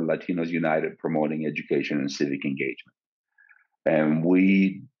stands for Latinos United Promoting Education and Civic Engagement. And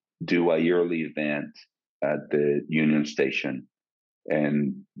we do a yearly event at the Union Station.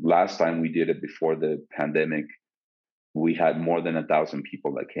 And last time we did it before the pandemic, we had more than 1,000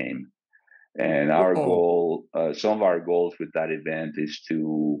 people that came. And our goal, some of our goals with that event is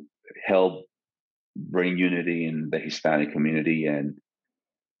to help bring unity in the Hispanic community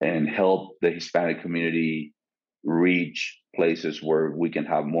and help the Hispanic community reach places where we can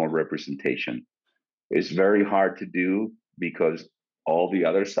have more representation. It's very hard to do because all the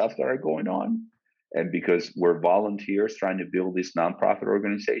other stuff that are going on, and because we're volunteers trying to build this nonprofit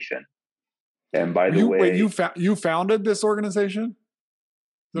organization. And by the way, you founded this organization? Is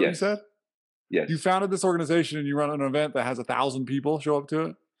that what you said? Yes. You founded this organization and you run an event that has 1,000 people show up to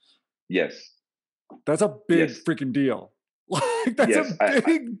it? Yes. That's a big freaking deal. Like, that's a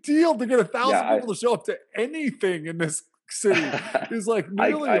big deal to get 1,000 people to show up to anything in this city. Is like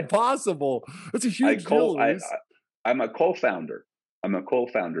nearly impossible. That's a huge deal. I'm a co-founder.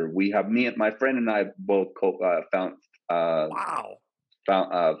 We have me and my friend and I both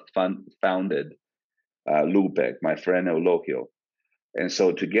founded LUPEC, my friend Eulogio. And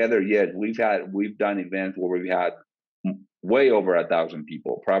so together, we've done events where we've had way over 1,000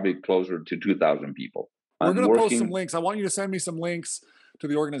 people, probably closer to 2,000 people. We're going to post some links. I want you to send me some links to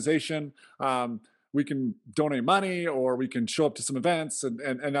the organization. We can donate money, or we can show up to some events and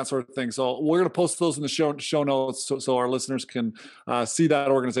that sort of thing. So we're going to post those in the show notes so our listeners can see that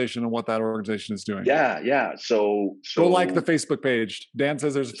organization and what that organization is doing. Yeah. So go like the Facebook page. Dan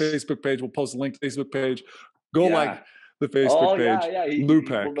says there's a Facebook page. We'll post a link to the Facebook page. Go like the Facebook Oh yeah, page, yeah. He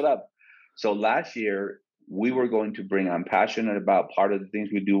Lupec. pulled it up. So last year we were going to bring. I'm passionate about part of the things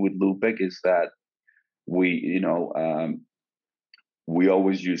we do with Lupec is that we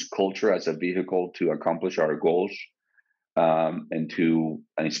always use culture as a vehicle to accomplish our goals and to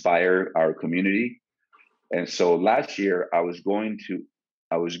inspire our community. And so last year I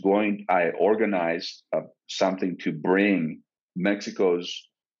organized something to bring Mexico's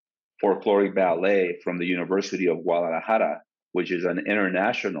folkloric ballet from the University of Guadalajara, which is an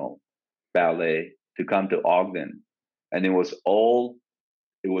international ballet, to come to Ogden. And it was all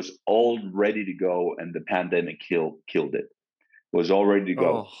ready to go, and the pandemic killed it. It was all ready to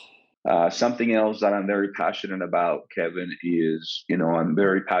go. Something else that I'm very passionate about, Kevin, is I'm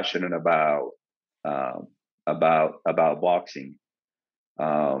very passionate uh, about boxing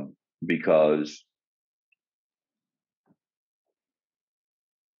because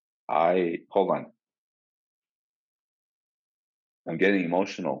hold on, I'm getting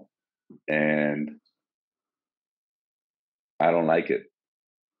emotional and I don't like it.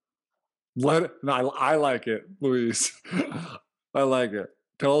 No, I like it, Luis. I like it.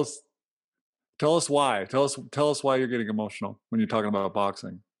 Tell us why. Tell us why you're getting emotional when you're talking about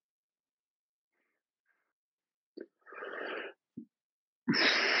boxing.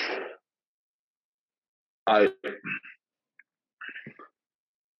 I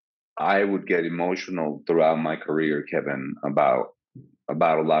I would get emotional throughout my career, Kevin, about a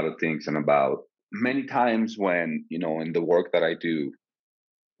lot of things, and about many times when in the work that I do,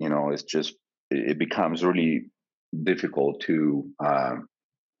 it's just it becomes really difficult to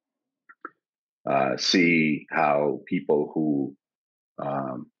see how people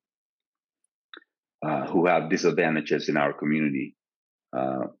um, who have disadvantages in our community,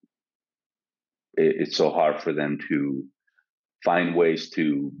 uh, it's so hard for them to find ways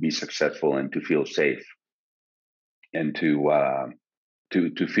to be successful and to feel safe and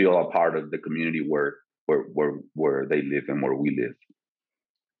to feel a part of the community where they live and where we live.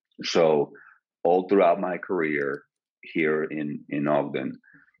 So all throughout my career here in Ogden,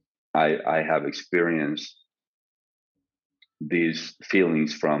 I have experienced these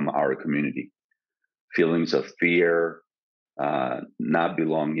feelings from our community, feelings of fear, not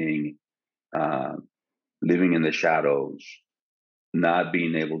belonging, uh, living in the shadows, not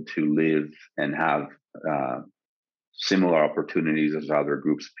being able to live and have uh, similar opportunities as other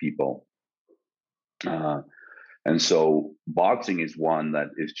groups of people. And so boxing is one that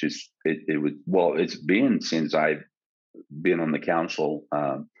is just, it's been since I've been on the council.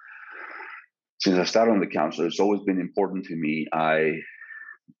 Since I started on the council, it's always been important to me. I'm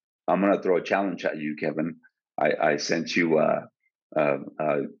going to throw a challenge at you, Kevin. I sent you a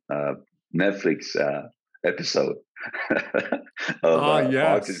Netflix episode of a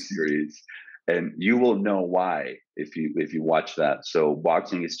boxing Yes. series, and you will know why if you watch that. So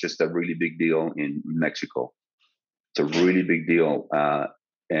boxing is just a really big deal in Mexico. It's a really big deal,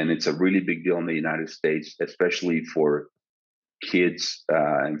 and it's a really big deal in the United States, especially for kids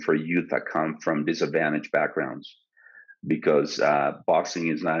and for youth that come from disadvantaged backgrounds, because boxing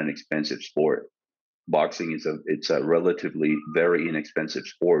is not an expensive sport. Boxing it's a relatively very inexpensive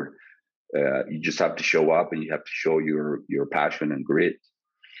sport. You just have to show up and you have to show your passion and grit,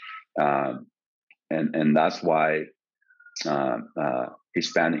 and that's why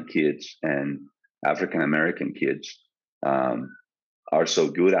Hispanic kids and African American kids are so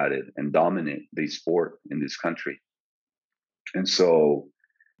good at it and dominate the sport in this country. And so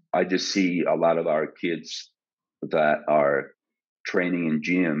I just see a lot of our kids that are training in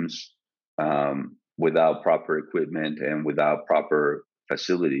gyms without proper equipment and without proper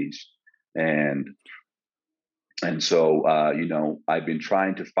facilities. And so, I've been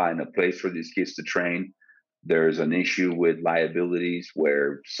trying to find a place for these kids to train. There's an issue with liabilities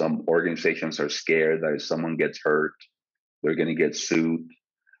where some organizations are scared that if someone gets hurt, they're going to get sued.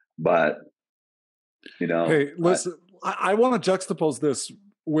 But, Hey, listen, I want to juxtapose this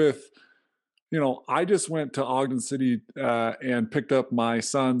with, I just went to Ogden City and picked up my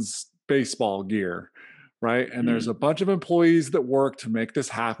son's baseball gear, right? And there's a bunch of employees that work to make this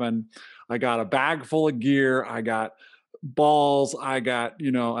happen. I got a bag full of gear. I got balls. I got,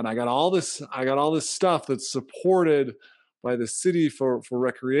 and I got all this stuff that's supported by the city for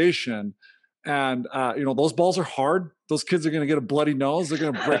recreation. And those balls are hard. Those kids are going to get a bloody nose. They're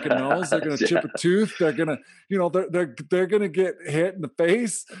going to break a nose. They're going to chip a tooth. They're going to, they're going to get hit in the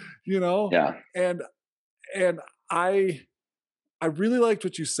face. Yeah. And I really liked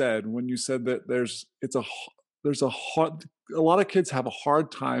what you said when you said that a lot of kids have a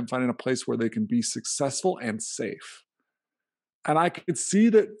hard time finding a place where they can be successful and safe. And I could see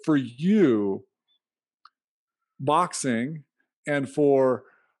that for you, boxing and for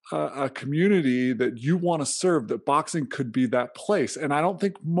a community that you want to serve, that boxing could be that place. And I don't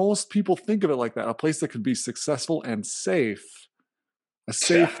think most people think of it like that, a place that could be successful and safe. A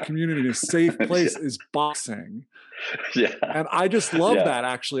safe community, a safe place is boxing. Yeah. And I just love Yeah. that,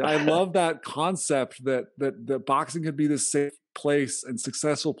 actually. I love that concept that boxing could be this safe place and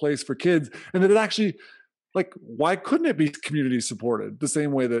successful place for kids. And that it actually, like, why couldn't it be community supported the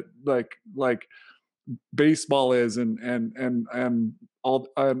same way that like baseball is and all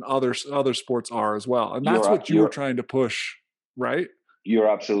and other sports are as well. And that's what you were trying to push, right? You're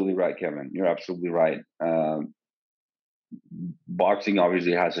absolutely right, Kevin. You're absolutely right. Boxing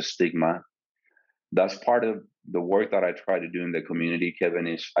obviously has a stigma. That's part of the work that I try to do in the community, Kevin,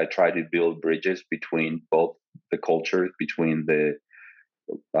 is I try to build bridges between both the cultures, between the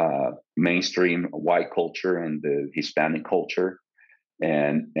mainstream white culture and the Hispanic culture.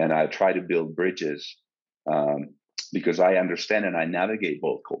 And I try to build bridges because I understand and I navigate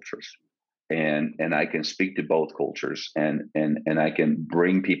both cultures. And I can speak to both cultures and I can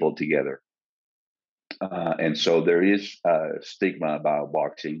bring people together. And so there is a stigma about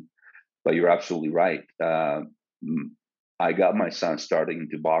boxing, but you're absolutely right. I got my son starting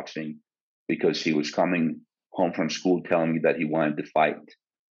into boxing because he was coming home from school telling me that he wanted to fight,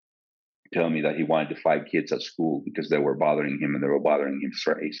 kids at school because they were bothering him and they were bothering his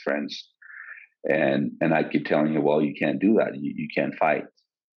friends. And I keep telling him, well, you can't do that. You can't fight.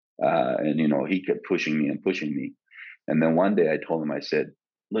 And, he kept pushing me. And then one day I told him, I said,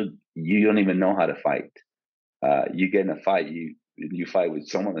 look, you don't even know how to fight. You get in a fight, you fight with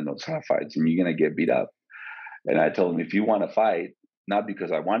someone that knows how to fight, and you're going to get beat up. And I told him, if you want to fight, not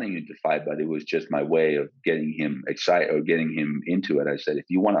because I wanted you to fight, but it was just my way of getting him excited or getting him into it. I said, if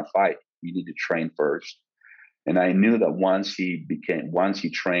you want to fight, you need to train first. And I knew that once he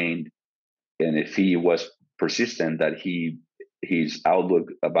trained, and if he was persistent, that his outlook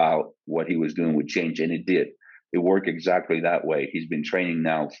about what he was doing would change. And it did. It worked exactly that way. He's been training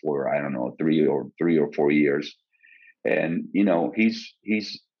now for, I don't know, 3 or 4 years. And, he's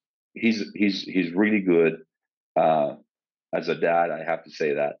really good. As a dad, I have to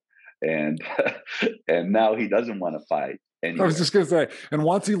say that. And, and now he doesn't want to fight anymore. I was just going to say, and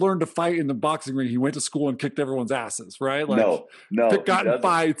once he learned to fight in the boxing ring, he went to school and kicked everyone's asses, right? Like, no, got in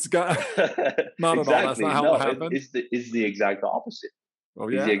fights, not exactly. at all. That's not how it happened. It's the exact opposite. Oh,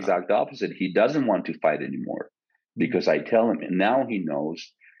 yeah. It's the exact opposite. He doesn't want to fight anymore because I tell him, and now he knows.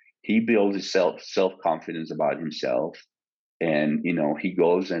 He builds his self-confidence about himself, and he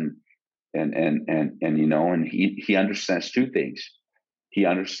goes and he understands two things. He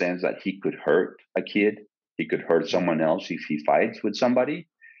understands that he could hurt a kid, he could hurt someone else if he fights with somebody,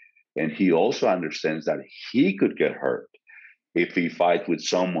 and he also understands that he could get hurt if he fights with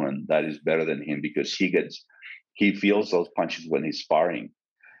someone that is better than him, because he feels those punches when he's sparring.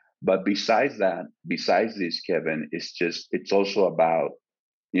 But besides this, Kevin, it's also about,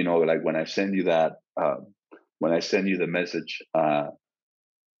 like when I send you that, when I send you the message to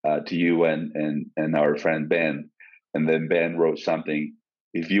you and our friend Ben, and then Ben wrote something,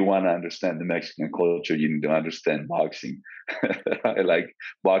 if you want to understand the Mexican culture, you need to understand boxing. Like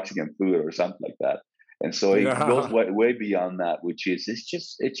boxing and food or something like that. And so it goes way beyond that, which is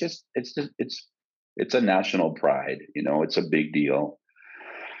it's a national pride, it's a big deal.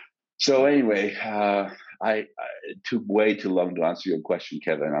 So anyway, I took way too long to answer your question,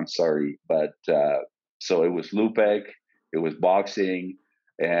 Kevin. I'm sorry, but so it was Lupec, it was boxing,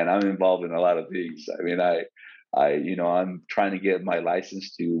 and I'm involved in a lot of things. I mean, I'm trying to get my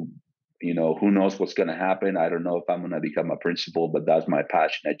license to, who knows what's going to happen. I don't know if I'm going to become a principal, but that's my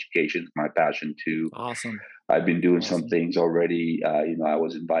passion. Education is my passion too. Awesome. I've been doing some things already. I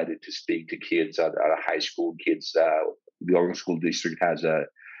was invited to speak to kids at a high school. The Oregon School District has a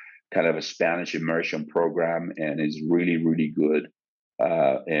kind of a Spanish immersion program, and it's really, really good.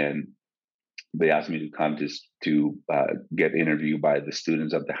 And they asked me to come to get interviewed by the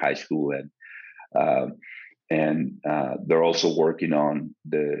students at the high school, and they're also working on,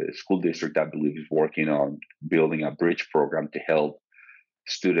 the school district, I believe, is working on building a bridge program to help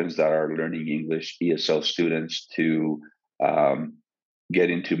students that are learning English, ESL students, to get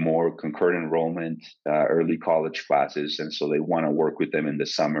into more concurrent enrollment, early college classes. And so they want to work with them in the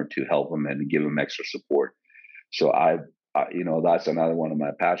summer to help them and give them extra support. So that's another one of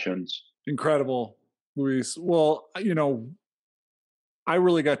my passions. Incredible, Luis. Well, I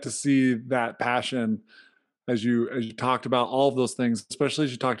really got to see that passion as you talked about all of those things, especially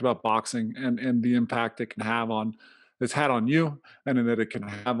as you talked about boxing and the impact it can have it's had on you, and that it can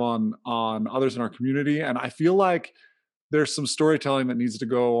have on others in our community. And I feel like there's some storytelling that needs to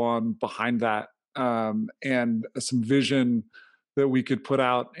go on behind that and some vision that we could put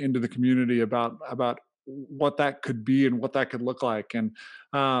out into the community about what that could be and what that could look like, and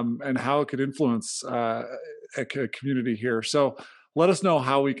how it could influence a community here. So let us know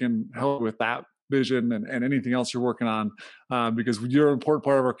how we can help with that vision and anything else you're working on, because you're an important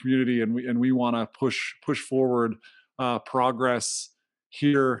part of our community, and we want to push forward progress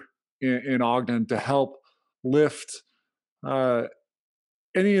here in Ogden to help lift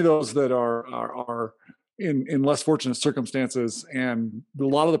any of those that are in less fortunate circumstances. And a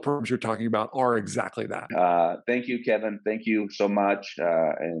lot of the programs you're talking about are exactly that. Thank you, Kevin. Thank you so much.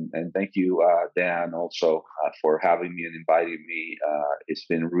 And thank you, Dan, also for having me and inviting me. It's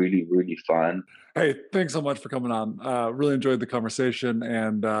been really, really fun. Hey, thanks so much for coming on. Really enjoyed the conversation,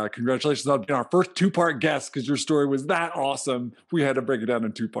 and congratulations on being our first 2-part guest, because your story was that awesome. We had to break it down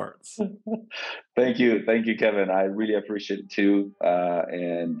in 2 parts. Thank you, Kevin. I really appreciate it too.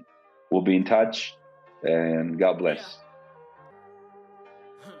 And we'll be in touch. And God bless.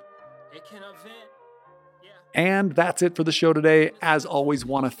 And that's it for the show today. As always,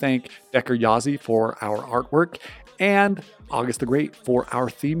 want to thank Decker Yazzie for our artwork and August the Great for our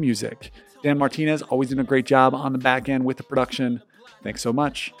theme music. Dan Martinez always doing a great job on the back end with the production. Thanks so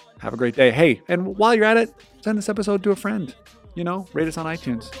much. Have a great day. Hey, and while you're at it, send this episode to a friend. Rate us on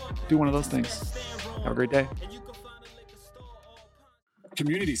iTunes. Do one of those things. Have a great day.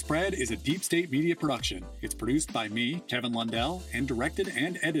 Community Spread is a Deep State Media production. It's produced by me, Kevin Lundell, and directed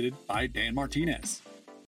and edited by Dan Martinez.